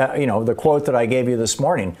the quote that I gave you this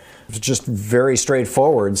morning was just very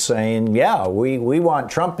straightforward, saying, yeah, we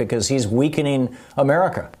want Trump because he's weakening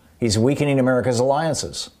America. He's weakening America's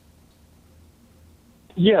alliances.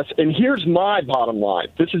 Yes, and here's my bottom line.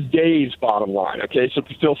 This is Dave's bottom line, okay? So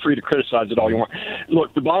feel free to criticize it all you want.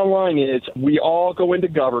 Look, the bottom line is we all go into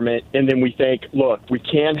government, and then we think, look, we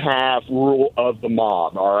can't have rule of the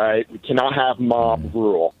mob, all right? We cannot have mob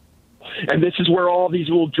rule. And this is where all these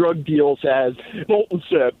little drug deals, as Bolton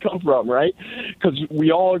said, come from, right? Because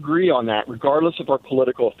we all agree on that, regardless of our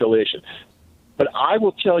political affiliation. But I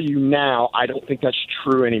will tell you now, I don't think that's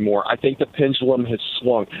true anymore. I think the pendulum has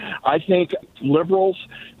swung. I think liberals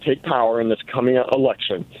take power in this coming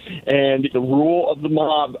election, and the rule of the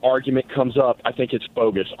mob argument comes up. I think it's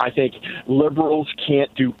bogus. I think liberals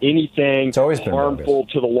can't do anything harmful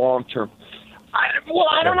to the long term.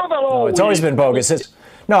 I don't know about all. No, it's always been bogus.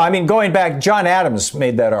 No, I mean, going back, John Adams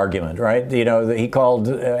made that argument, right? He called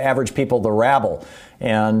average people the rabble.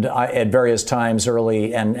 And at various times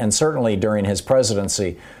early and certainly during his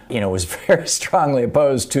presidency, was very strongly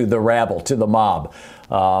opposed to the rabble, to the mob.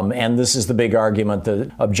 And this is the big argument that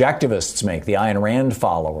objectivists make, the Ayn Rand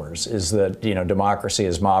followers, is that, democracy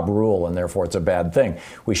is mob rule and therefore it's a bad thing.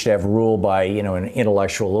 We should have rule by, an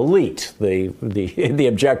intellectual elite, the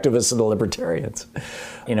objectivists and the libertarians.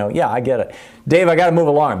 Yeah, I get it. Dave, I got to move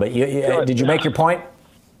along, but did you make your point?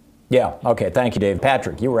 Yeah. Okay. Thank you, Dave.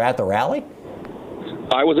 Patrick, you were at the rally?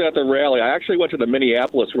 I was at the rally. I actually went to the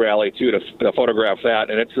Minneapolis rally, too, to photograph that,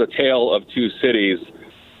 and it's a tale of two cities,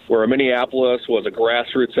 where Minneapolis was a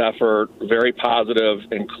grassroots effort, very positive,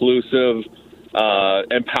 inclusive,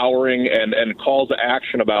 empowering, and calls to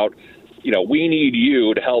action about, we need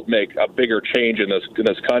you to help make a bigger change in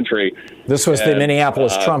this country. This was the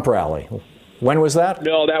Minneapolis Trump rally. When was that?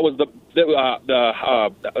 No, that was the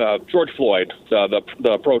George Floyd,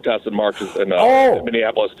 the protests and marches in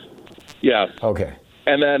Minneapolis. Yes. Okay.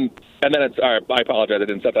 And then it's. I apologize, I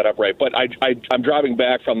didn't set that up right. But I'm driving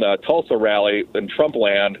back from the Tulsa rally in Trump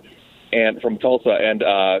land, and from Tulsa, and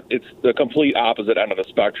it's the complete opposite end of the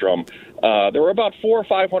spectrum. There were about 400 or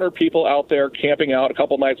 500 people out there camping out a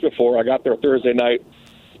couple nights before. I got there Thursday night,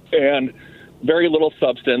 and very little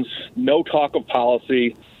substance, no talk of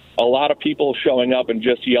policy. A lot of people showing up and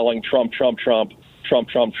just yelling Trump, Trump, Trump, Trump,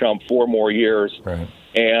 Trump, Trump, 4 more years. Right.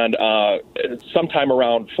 And sometime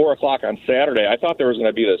around 4 o'clock on Saturday, I thought there was going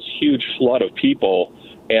to be this huge flood of people.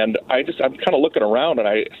 And I'm kind of looking around, and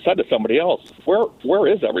I said to somebody else, where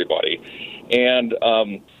is everybody? And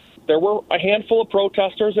there were a handful of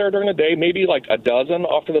protesters there during the day, maybe like a dozen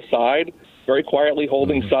off to the side, very quietly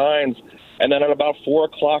holding signs. And then at about 4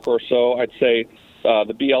 o'clock or so, I'd say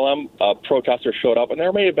the BLM protesters showed up, and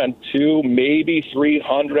there may have been 200, maybe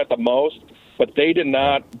 300 at the most. But they did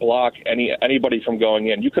not block anybody from going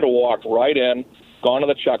in. You could have walked right in, gone to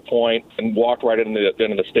the checkpoint, and walked right into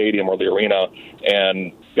the stadium or the arena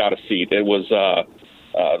and got a seat. It was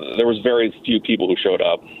there was very few people who showed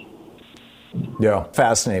up. Yeah,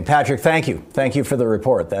 fascinating. Patrick, thank you. Thank you for the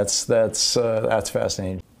report. That's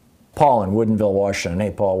fascinating. Paul in Woodinville, Washington.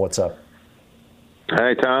 Hey, Paul, what's up?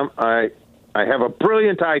 Hey, Tom. I have a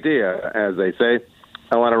brilliant idea, as they say.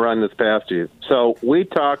 I want to run this past you. So we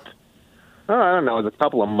talked, I don't know, it was a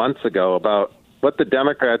couple of months ago about what the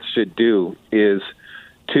Democrats should do is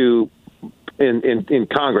to, in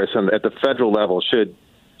Congress and at the federal level, should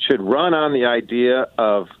run on the idea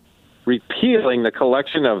of repealing the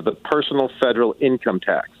collection of the personal federal income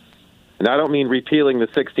tax. And I don't mean repealing the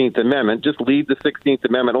 16th Amendment, just leave the 16th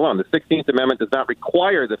Amendment alone. The 16th Amendment does not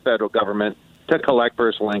require the federal government to collect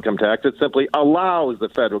personal income tax. It simply allows the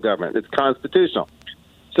federal government. It's constitutional.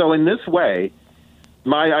 So in this way,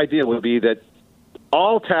 my idea would be that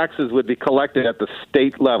all taxes would be collected at the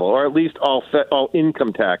state level, or at least all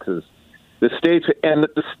income taxes. The states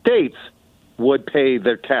would pay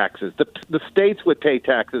their taxes. The states would pay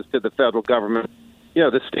taxes to the federal government. You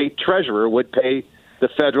know, the state treasurer would pay the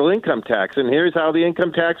federal income tax. And here's how the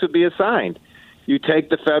income tax would be assigned. You take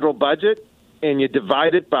the federal budget and you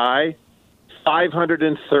divide it by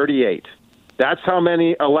 538. That's how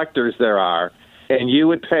many electors there are, and you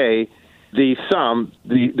would pay the sum,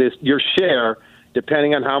 your share,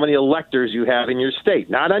 depending on how many electors you have in your state,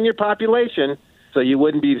 not on your population. So you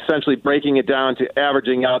wouldn't be essentially breaking it down to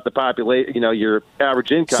averaging out the population, your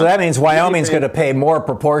average income. So that means Wyoming's going to pay more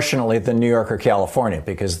proportionally than New York or California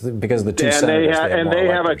because the two senators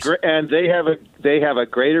they have a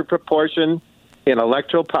greater proportion in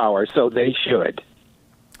electoral power, so they should.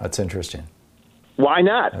 That's interesting. Why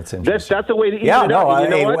not? That's interesting. That's a way to even it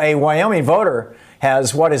up. A Wyoming voter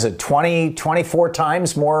has, 24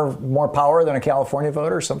 times more power than a California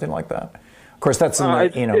voter, something like that. Of course, that's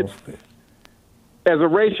as a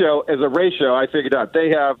ratio, I figured out they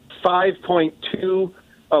have 5.2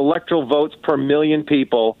 electoral votes per million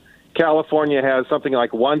people. California has something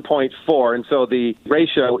like 1.4, and so the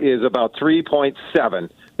ratio is about 3.7.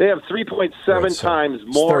 They have 3.7 times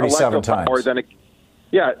more electoral power than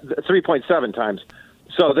 3.7 times.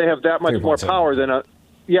 So they have that much more power than a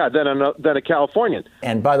Californian.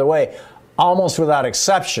 And by the way, almost without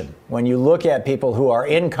exception, when you look at people who are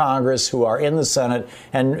in Congress, who are in the Senate,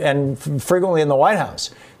 and frequently in the White House,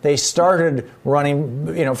 they started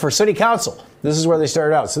running, for city council. This is where they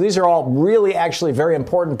started out. So these are all really actually very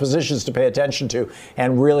important positions to pay attention to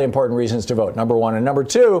and really important reasons to vote, number one. And number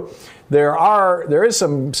two, there is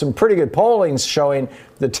some pretty good polling showing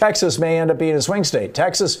that Texas may end up being a swing state.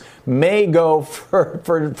 Texas may go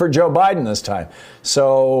for Joe Biden this time.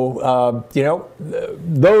 So,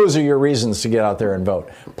 those are your reasons to get out there and vote.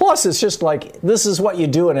 Plus, it's just like, this is what you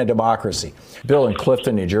do in a democracy. Bill in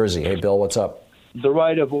Clifton, New Jersey. Hey, Bill, what's up? The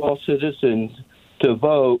right of all citizens to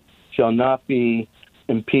vote shall not be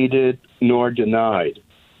impeded nor denied.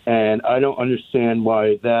 And I don't understand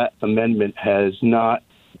why that amendment has not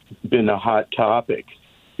been a hot topic,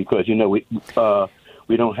 because,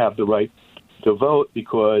 we don't have the right to vote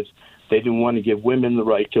because they didn't want to give women the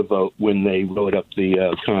right to vote when they wrote up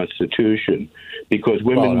the Constitution, because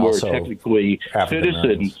women were technically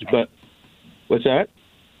citizens. But what's that?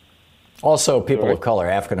 Also, people of color,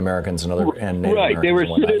 African Americans and Native Americans. Right, they were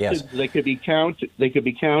citizens. Yes. They could be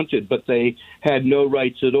counted, but they had no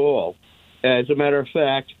rights at all. As a matter of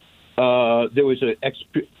fact, there was an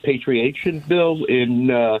expatriation bill in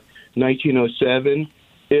 1907.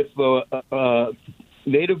 If a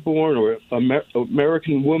native-born or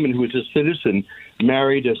American woman who was a citizen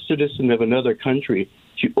married a citizen of another country,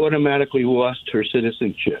 she automatically lost her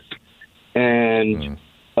citizenship. And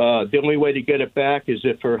the only way to get it back is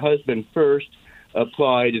if her husband first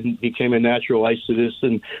applied and became a naturalized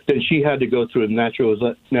citizen, then she had to go through a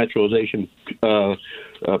naturalization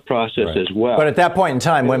process as well. But at that point in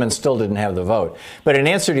time, women still didn't have the vote. But in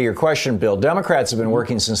answer to your question, Bill, Democrats have been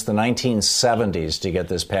working since the 1970s to get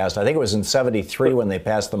this passed. I think it was in 73 when they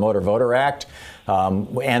passed the Motor Voter Act.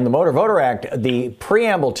 And the Motor Voter Act, the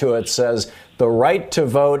preamble to it says the right to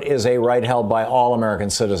vote is a right held by all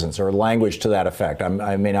American citizens, or language to that effect.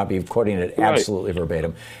 I may not be quoting it absolutely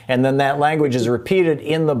verbatim. And then that language is repeated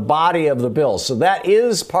in the body of the bill. So that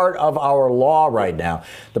is part of our law right now.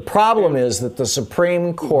 The problem is that the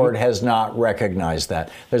Supreme Court has not recognized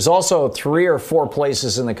that. There's also 3 or 4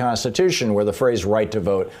 places in the Constitution where the phrase right to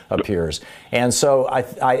vote appears. And so,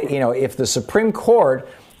 if the Supreme Court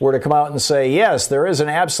were to come out and say, yes, there is an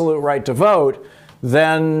absolute right to vote,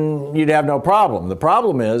 then you'd have no problem. The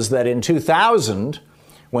problem is that in 2000,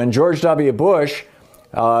 when George W. Bush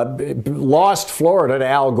lost Florida to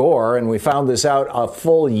Al Gore, and we found this out a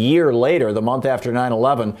full year later, the month after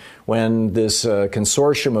 9/11, when this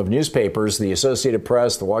consortium of newspapers, the Associated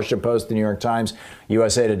Press, the Washington Post, the New York Times,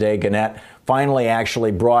 USA Today, Gannett, finally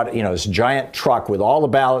actually brought this giant truck with all the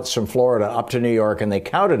ballots from Florida up to New York, and they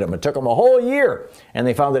counted them. It took them a whole year, and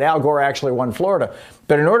they found that Al Gore actually won Florida.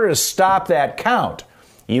 But in order to stop that count,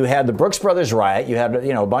 you had the Brooks Brothers riot. You had,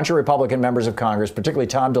 a bunch of Republican members of Congress, particularly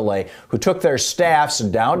Tom DeLay, who took their staffs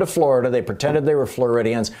down to Florida. They pretended they were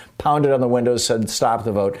Floridians, pounded on the windows, said stop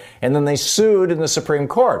the vote. And then they sued in the Supreme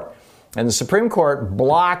Court. And the Supreme Court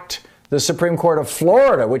blocked the Supreme Court of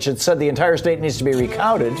Florida, which had said the entire state needs to be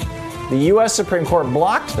recounted. The U.S. Supreme Court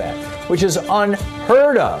blocked that, which is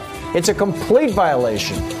unheard of. It's a complete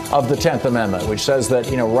violation of the 10th Amendment, which says that,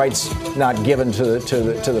 rights not given to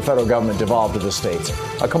the federal government devolve to the states.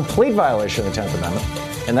 A complete violation of the 10th Amendment.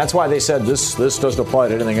 And that's why they said this doesn't apply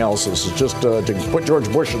to anything else. This is just to put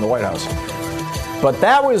George Bush in the White House. But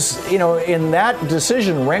that was, in that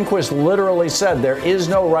decision, Rehnquist literally said there is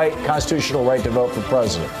no constitutional right to vote for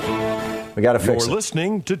president. We got to fix it. You're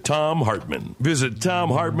listening to Thom Hartmann. Visit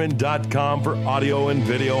ThomHartmann.com for audio and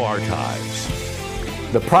video archives.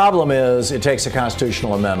 The problem is it takes a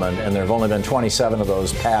constitutional amendment, and there have only been 27 of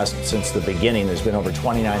those passed since the beginning. There's been over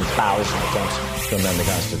 29,000 attempts to amend the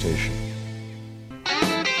Constitution.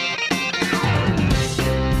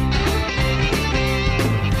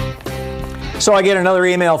 So I get another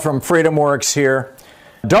email from FreedomWorks here.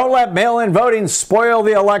 Don't let mail-in voting spoil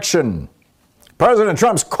the election. President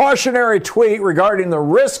Trump's cautionary tweet regarding the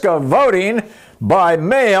risk of voting by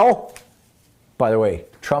mail. By the way,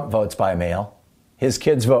 Trump votes by mail. His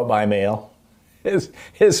kids vote by mail.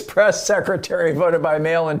 His press secretary voted by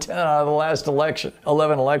mail in 10 out of the last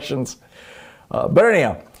 11 elections. But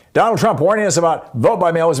anyhow, Donald Trump warning us about vote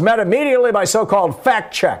by mail was met immediately by so-called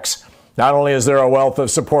fact checks. Not only is there a wealth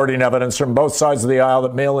of supporting evidence from both sides of the aisle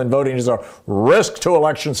that mail-in voting is a risk to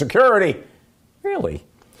election security. Really?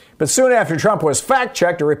 But soon after Trump was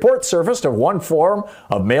fact-checked, a report surfaced of one form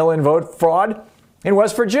of mail-in vote fraud in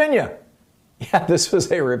West Virginia. Yeah, this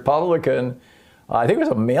was a Republican, I think it was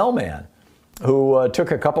a mailman, who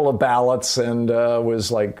took a couple of ballots and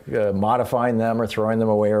was modifying them or throwing them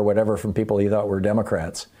away or whatever from people he thought were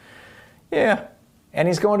Democrats. Yeah, and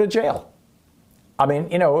he's going to jail. I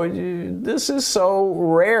mean, this is so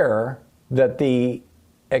rare that the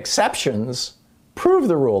exceptions prove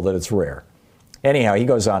the rule that it's rare. Anyhow, he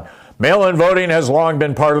goes on. Mail-in voting has long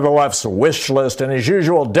been part of the left's wish list, and as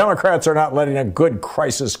usual, Democrats are not letting a good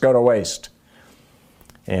crisis go to waste.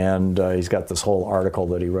 And he's got this whole article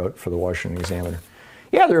that he wrote for the Washington Examiner.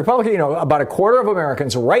 Yeah, the Republican, about a quarter of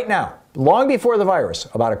Americans right now, long before the virus,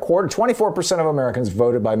 about a quarter, 24% of Americans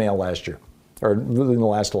voted by mail last year, or in the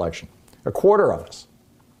last election. A quarter of us.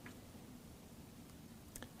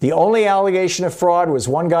 The only allegation of fraud was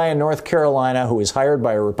one guy in North Carolina who was hired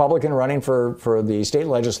by a Republican running for the state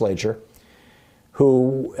legislature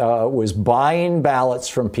who was buying ballots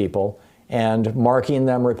from people and marking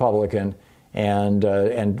them Republican and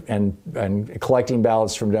collecting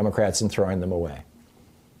ballots from Democrats and throwing them away.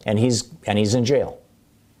 And he's in jail.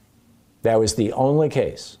 That was the only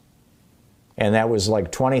case. And that was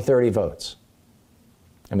like 20, 30 votes.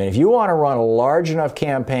 I mean, if you want to run a large enough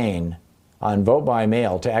campaign on vote by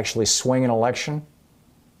mail to actually swing an election,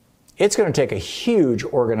 it's going to take a huge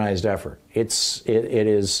organized effort. It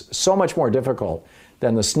is so much more difficult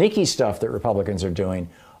than the sneaky stuff that Republicans are doing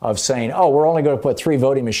of saying, oh, we're only going to put 3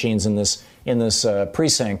 voting machines in this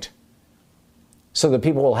precinct so that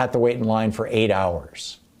people will have to wait in line for 8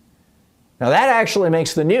 hours. Now, that actually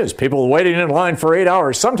makes the news. People waiting in line for 8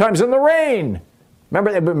 hours, sometimes in the rain.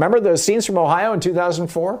 Remember the scenes from Ohio in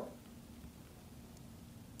 2004?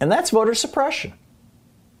 And that's voter suppression.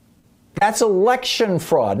 That's election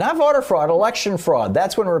fraud, not voter fraud, election fraud.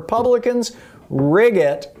 That's when Republicans rig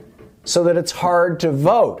it so that it's hard to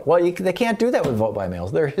vote. Well, they can't do that with vote by mail.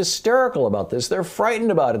 They're hysterical about this. They're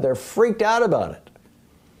frightened about it. They're freaked out about it.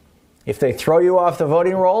 If they throw you off the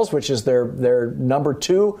voting rolls, which is their number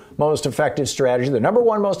 2 most effective strategy, the number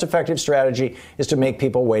 1 most effective strategy is to make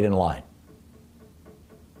people wait in line.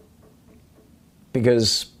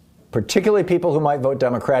 Because particularly people who might vote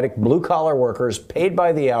Democratic, blue-collar workers, paid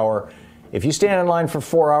by the hour, if you stand in line for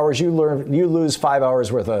 4 hours, you lose 5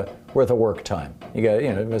 hours worth of work time. You got,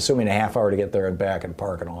 assuming a half hour to get there and back and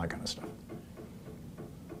park and all that kind of stuff.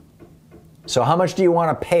 So how much do you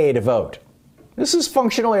want to pay to vote? This is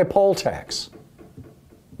functionally a poll tax.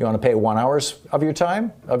 You want to pay 1 hour of your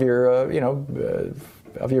time, of your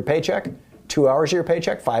paycheck? 2 hours of your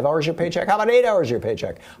paycheck? 5 hours of your paycheck? How about 8 hours of your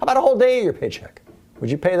paycheck? How about a whole day of your paycheck?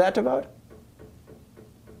 Would you pay that to vote?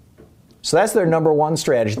 So that's their number 1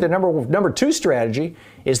 strategy. The number 2 strategy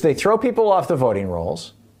is they throw people off the voting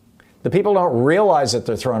rolls. The people don't realize that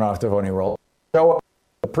they're thrown off the voting roll. Show up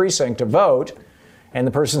at the precinct to vote, and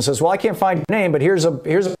the person says, well, I can't find your name, but here's a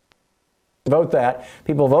vote that.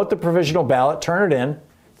 People vote the provisional ballot, turn it in,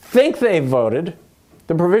 think they've voted.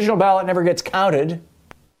 The provisional ballot never gets counted.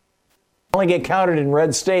 Only get counted in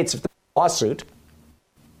red states if there's a lawsuit.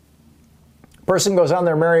 Person goes on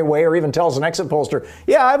their merry way or even tells an exit pollster,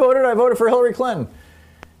 yeah, I voted for Hillary Clinton.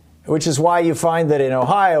 Which is why you find that in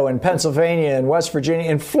Ohio and Pennsylvania and West Virginia,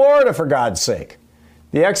 in Florida, for God's sake,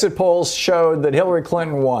 the exit polls showed that Hillary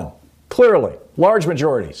Clinton won. Clearly, large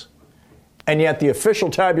majorities. And yet the official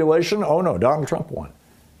tabulation, oh no, Donald Trump won.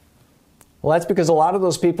 Well, that's because a lot of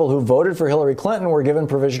those people who voted for Hillary Clinton were given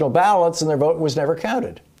provisional ballots and their vote was never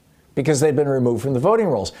counted because they'd been removed from the voting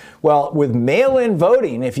rolls. Well, with mail-in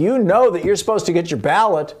voting, if you know that you're supposed to get your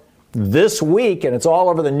ballot this week and it's all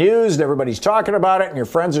over the news and everybody's talking about it and your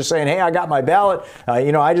friends are saying, hey, I got my ballot,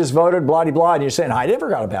 I just voted, blah-de-blah, and you're saying, I never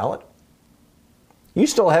got a ballot. You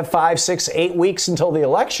still have 5, 6, 8 weeks until the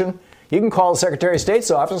election. You can call the Secretary of State's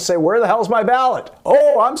office and say, where the hell's my ballot?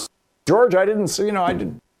 Oh, I'm George, I didn't see, I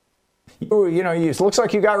didn't. It looks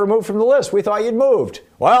like you got removed from the list. We thought you'd moved.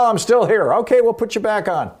 Well, I'm still here. Okay, we'll put you back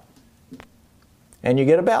on. And you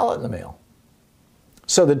get a ballot in the mail.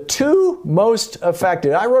 So the two most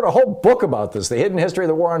effective, I wrote a whole book about this, The Hidden History of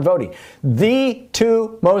the War on Voting. The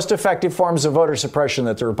two most effective forms of voter suppression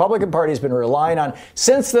that the Republican Party has been relying on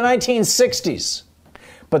since the 1960s,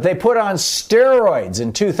 but they put on steroids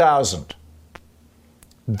in 2000.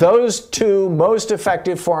 Those two most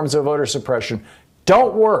effective forms of voter suppression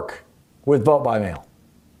don't work with vote by mail.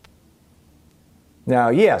 Now,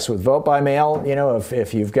 yes, with vote by mail,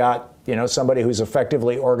 if you've got somebody who's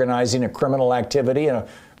effectively organizing a criminal activity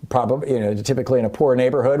typically in a poor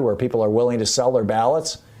neighborhood where people are willing to sell their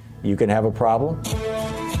ballots, you can have a problem.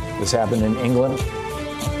 This happened in England,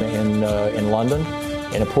 in London,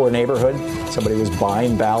 in a poor neighborhood. Somebody was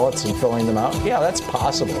buying ballots and filling them out. Yeah, that's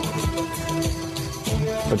possible.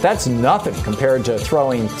 But that's nothing compared to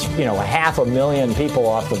throwing, 500,000 people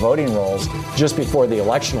off the voting rolls just before the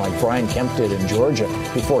election, like Brian Kemp did in Georgia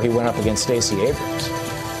before he went up against Stacey Abrams.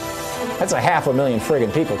 That's 500,000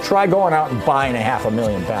 friggin' people. Try going out and buying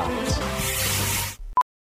 500,000 ballots.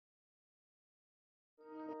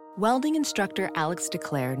 Welding instructor Alex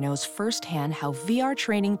DeClaire knows firsthand how VR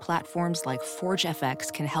training platforms like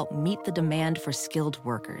ForgeFX can help meet the demand for skilled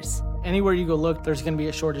workers. Anywhere you go look, there's going to be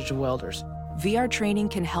a shortage of welders. VR training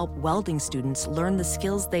can help welding students learn the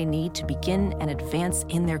skills they need to begin and advance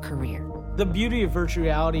in their career. The beauty of virtual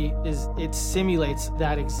reality is it simulates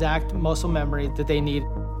that exact muscle memory that they need.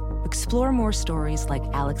 Explore more stories like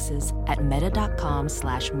Alex's at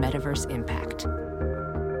meta.com/metaverseimpact.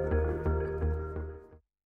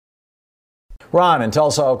 Ron in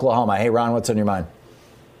Tulsa, Oklahoma. Hey, Ron, what's on your mind?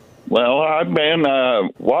 Well, I've been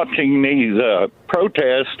watching these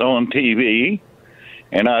protests on TV,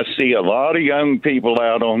 and I see a lot of young people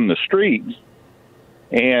out on the streets.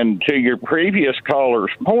 And to your previous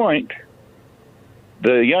caller's point,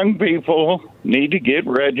 the young people need to get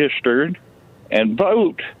registered and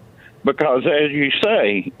vote because, as you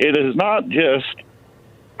say, it is not just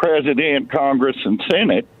President, Congress, and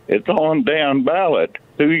Senate. It's on down ballot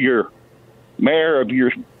who your mayor of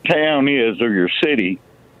your town is or your city,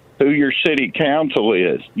 who your city council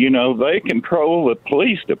is. They control the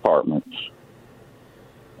police departments.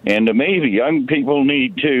 And to me, the young people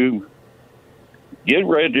need to get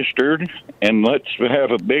registered and let's have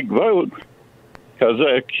a big vote because,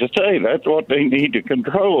 like you say, that's what they need to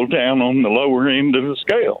control down on the lower end of the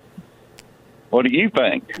scale. What do you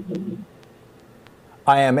think?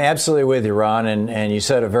 I am absolutely with you, Ron, and you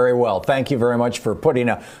said it very well. Thank you very much for putting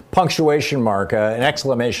a punctuation mark, an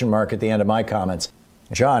exclamation mark at the end of my comments.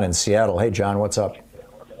 John in Seattle. Hey, John, what's up?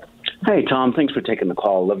 Hey, Tom. Thanks for taking the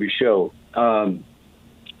call. Love your show.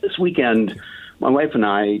 This weekend, my wife and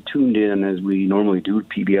I tuned in, as we normally do,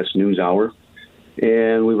 PBS NewsHour,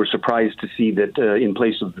 and we were surprised to see that in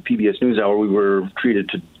place of the PBS NewsHour, we were treated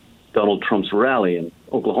to Donald Trump's rally in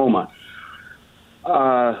Oklahoma.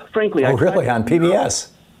 Frankly, really? On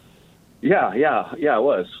PBS? Yeah, it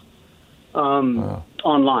was.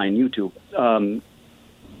 Online, YouTube. I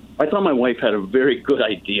thought my wife had a very good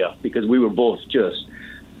idea because we were both just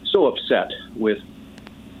so upset with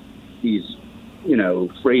these,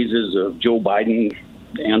 phrases of Joe Biden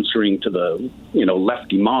answering to the,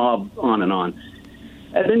 lefty mob, on and on.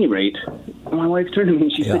 At any rate, my wife turned to me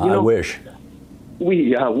and she said, I wish.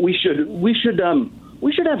 We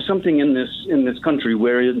should have something in this country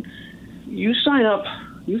where you sign up,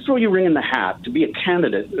 you throw your ring in the hat to be a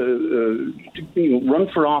candidate, to run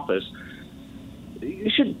for office. You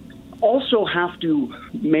should also have to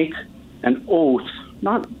make an oath,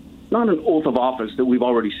 not an oath of office that we've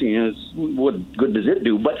already seen as what good does it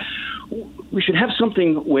do, but we should have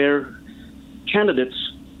something where candidates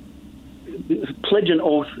pledge an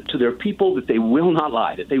oath to their people that they will not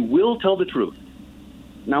lie, that they will tell the truth.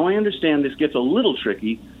 Now, I understand this gets a little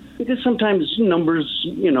tricky because sometimes numbers,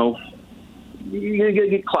 you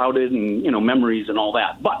get clouded and, memories and all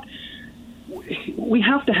that. But we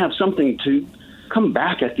have to have something to come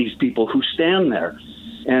back at these people who stand there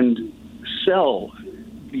and sell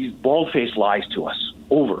these bald-faced lies to us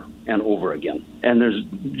over and over again. And there's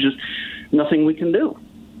just nothing we can do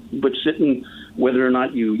but sit and whether or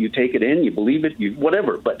not you take it in, you believe it,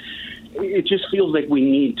 whatever. But it just feels like we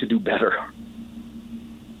need to do better.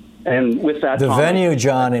 And with that, the venue,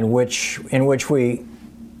 John, in which we,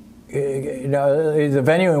 the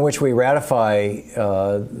venue in which we ratify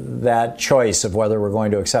that choice of whether we're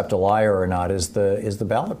going to accept a liar or not is the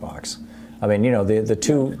ballot box. I mean,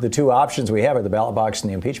 the two options we have are the ballot box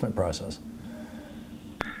and the impeachment process.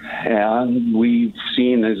 And we've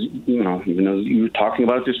seen, as even as you were talking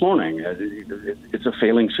about it this morning, it's a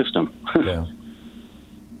failing system. Yeah.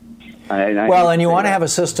 And you want to have a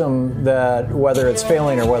system that, whether it's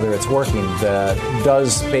failing or whether it's working, that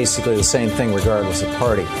does basically the same thing regardless of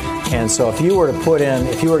party. And so if you were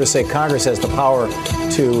to say Congress has the power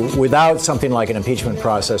to, without something like an impeachment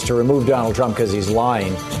process, to remove Donald Trump because he's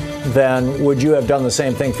lying, then would you have done the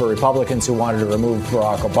same thing for Republicans who wanted to remove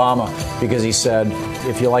Barack Obama because he said,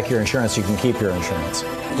 if you like your insurance, you can keep your insurance?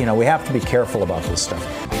 We have to be careful about this stuff.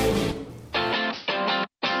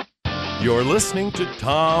 You're listening to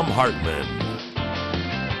Thom Hartmann.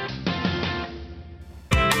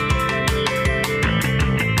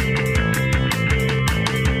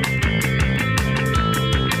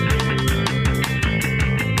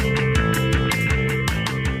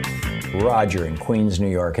 Roger in Queens, New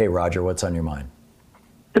York. Hey, Roger, what's on your mind?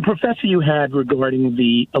 The professor you had regarding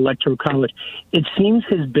the Electoral College, it seems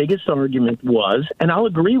his biggest argument was, and I'll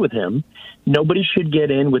agree with him, nobody should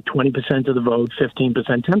get in with 20% of the vote, 15%,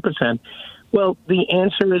 10%. Well, the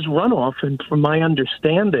answer is runoff. And from my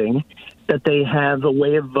understanding, that they have a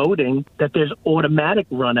way of voting that there's automatic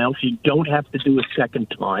runoff. You don't have to do a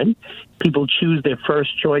second time. People choose their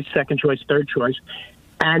first choice, second choice, third choice.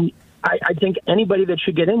 And I think anybody that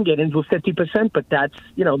should get in with 50%, but that's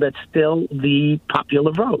still the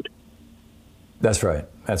popular vote. That's right.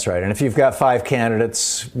 And if you've got 5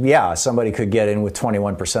 candidates, somebody could get in with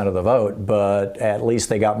 21% of the vote, but at least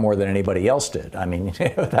they got more than anybody else did. I mean,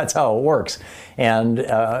 that's how it works. And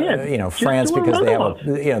France, because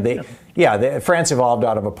they have France evolved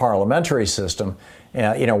out of a parliamentary system.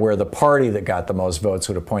 Where the party that got the most votes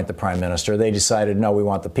would appoint the prime minister. They decided, no, we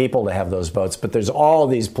want the people to have those votes. But there's all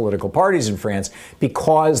these political parties in France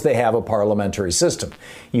because they have a parliamentary system.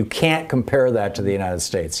 You can't compare that to the United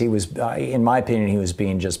States. He was, in my opinion, he was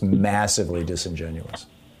being just massively disingenuous.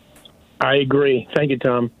 I agree. Thank you,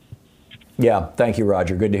 Thom. Yeah, thank you,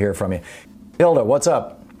 Roger. Good to hear from you. Hilda, what's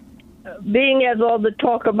up? Being as all the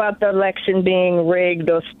talk about the election being rigged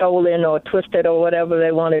or stolen or twisted or whatever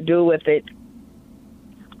they want to do with it,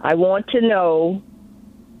 I want to know,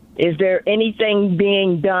 is there anything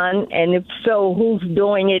being done? And if so, who's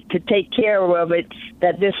doing it to take care of it,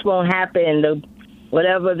 that this won't happen?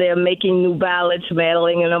 Whatever they're making new ballots,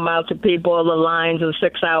 mailing them out to people, the lines are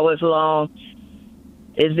 6 hours long.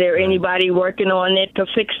 Is there anybody working on it to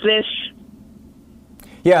fix this?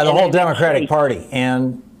 Yeah, the whole Democratic Party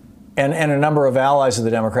and a number of allies of the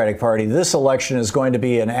Democratic Party. This election is going to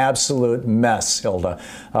be an absolute mess, Hilda.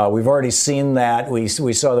 We've already seen that. We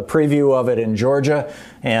saw the preview of it in Georgia,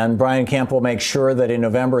 and Brian Kemp will make sure that in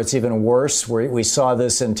November it's even worse. We saw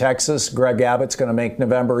this in Texas. Greg Abbott's going to make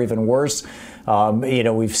November even worse.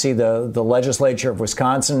 We've seen the legislature of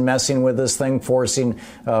Wisconsin messing with this thing, forcing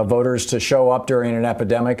voters to show up during an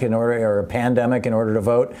epidemic or a pandemic in order to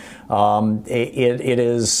vote. It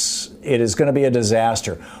is going to be a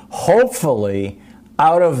disaster. Hopefully,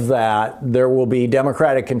 out of that, there will be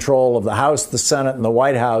Democratic control of the House, the Senate, and the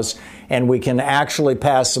White House, and we can actually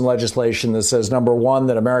pass some legislation that says, number one,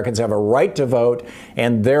 that Americans have a right to vote,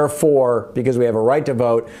 and therefore, because we have a right to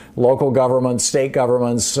vote, local governments, state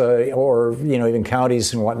governments, or even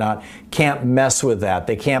counties and whatnot, can't mess with that.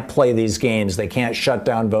 They can't play these games. They can't shut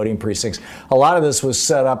down voting precincts. A lot of this was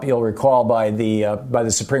set up, you'll recall, by the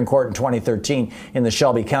Supreme Court in 2013 in the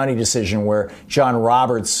Shelby County decision, where John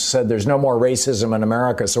Roberts said there's no more racism in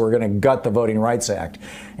America, so we're going to gut the Voting Rights Act,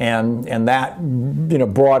 and that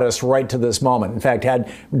brought us right to this moment. In fact,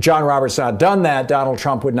 had John Roberts not done that, Donald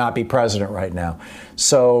Trump would not be president right now.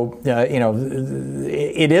 So,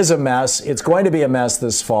 it is a mess. It's going to be a mess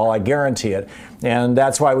this fall, I guarantee it. And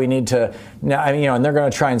that's why we need to, and they're going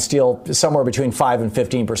to try and steal somewhere between 5 and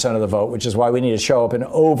 15% of the vote, which is why we need to show up in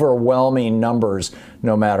overwhelming numbers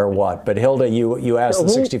no matter what. But Hilda, you asked the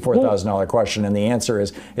 $64,000 question, and the answer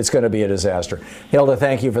is it's going to be a disaster. Hilda,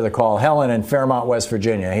 thank you for the call. Helen in Fairmont, West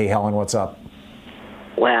Virginia. Hey, Helen, what's up?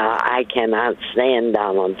 Well, I cannot stand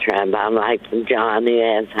Donald Trump. I'm like John who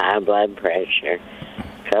has high blood pressure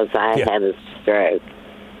because I had a stroke.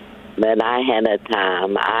 But I had a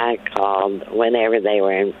time I called whenever they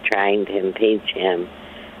were trying to impeach him.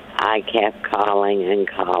 I kept calling and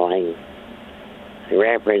calling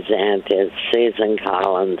Representatives Susan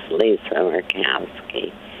Collins, Lisa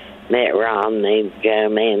Murkowski, Mitt Romney, Joe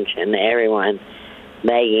Manchin, everyone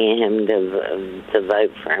begging him to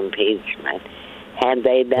vote for impeachment. Had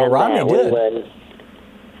they done that, we wouldn't.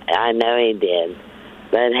 I know he did.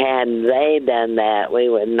 But had they done that, we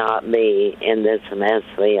would not be in this mess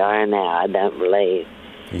we are now, I don't believe.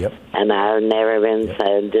 Yep. And I've never been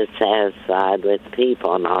so dissatisfied with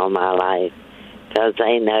people in all my life because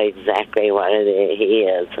they know exactly what he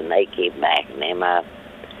is, and they keep backing him up.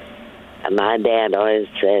 And my dad always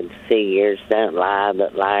said, figures don't lie,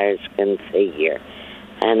 but liars can figure.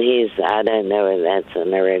 And I don't know if that's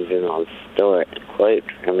an original quote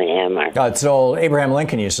from him. Or, it's old. Abraham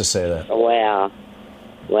Lincoln used to say that.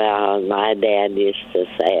 Well, my dad used to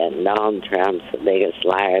say it. Donald Trump's the biggest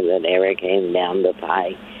liar that ever came down the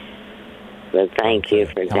pike. But thank you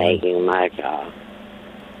for taking my call.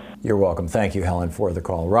 You're welcome. Thank you, Helen, for the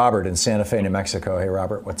call. Robert in Santa Fe, New Mexico. Hey,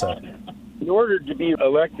 Robert, what's up? In order to be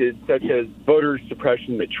elected, such as voter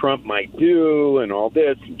suppression that Trump might do and all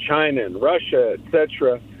this, and China and Russia,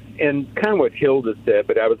 etc., and kind of what Hilda said,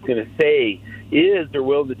 but I was going to say,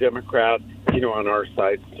 will the Democrats, on our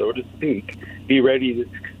side, so to speak, be ready to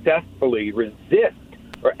successfully resist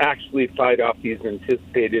or actually fight off these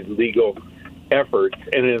anticipated legal efforts?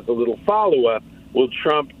 And as a little follow-up, will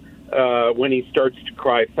Trump, when he starts to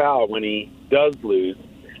cry foul, when he does lose,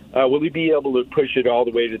 will he be able to push it all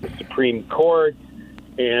the way to the Supreme Court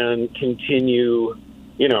and continue,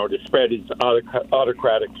 to spread his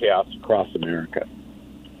autocratic chaos across America?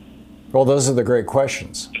 Well, those are the great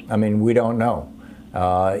questions. I mean, we don't know.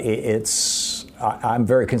 I'm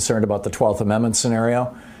very concerned about the 12th Amendment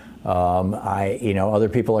scenario. Other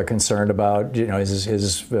people are concerned about,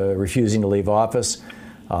 his refusing to leave office.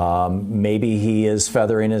 Maybe he is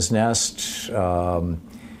feathering his nest.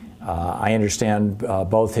 I understand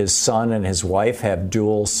both his son and his wife have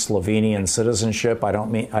dual Slovenian citizenship. I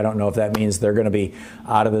don't know if that means they're going to be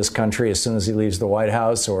out of this country as soon as he leaves the White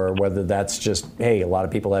House, or whether that's just, hey, a lot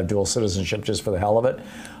of people have dual citizenship just for the hell of it.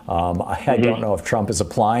 I don't know if Trump is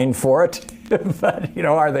applying for it, but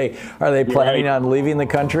are they planning on leaving the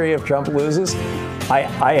country if Trump loses?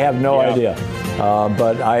 I have no idea,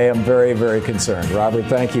 but I am very, very concerned. Robert,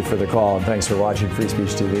 thank you for the call, and thanks for watching Free Speech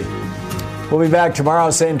TV. We'll be back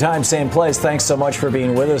tomorrow, same time, same place. Thanks so much for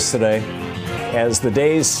being with us today as the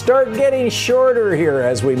days start getting shorter here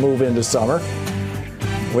as we move into summer,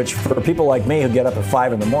 which for people like me who get up at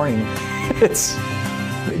 5 in the morning, it's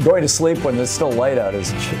going to sleep when it's still light out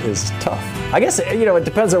is tough. I guess, it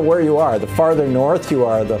depends on where you are. The farther north you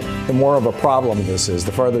are, the more of a problem this is.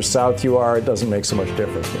 The farther south you are, it doesn't make so much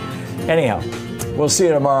difference. But anyhow, we'll see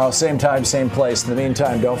you tomorrow, same time, same place. In the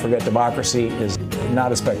meantime, don't forget democracy is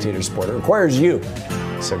not a spectator sport. It requires you.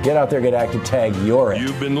 So get out there, get active, tag your it.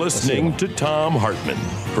 You've been listening to Thom Hartmann.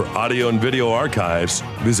 For audio and video archives,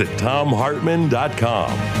 visit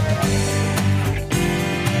thomhartmann.com.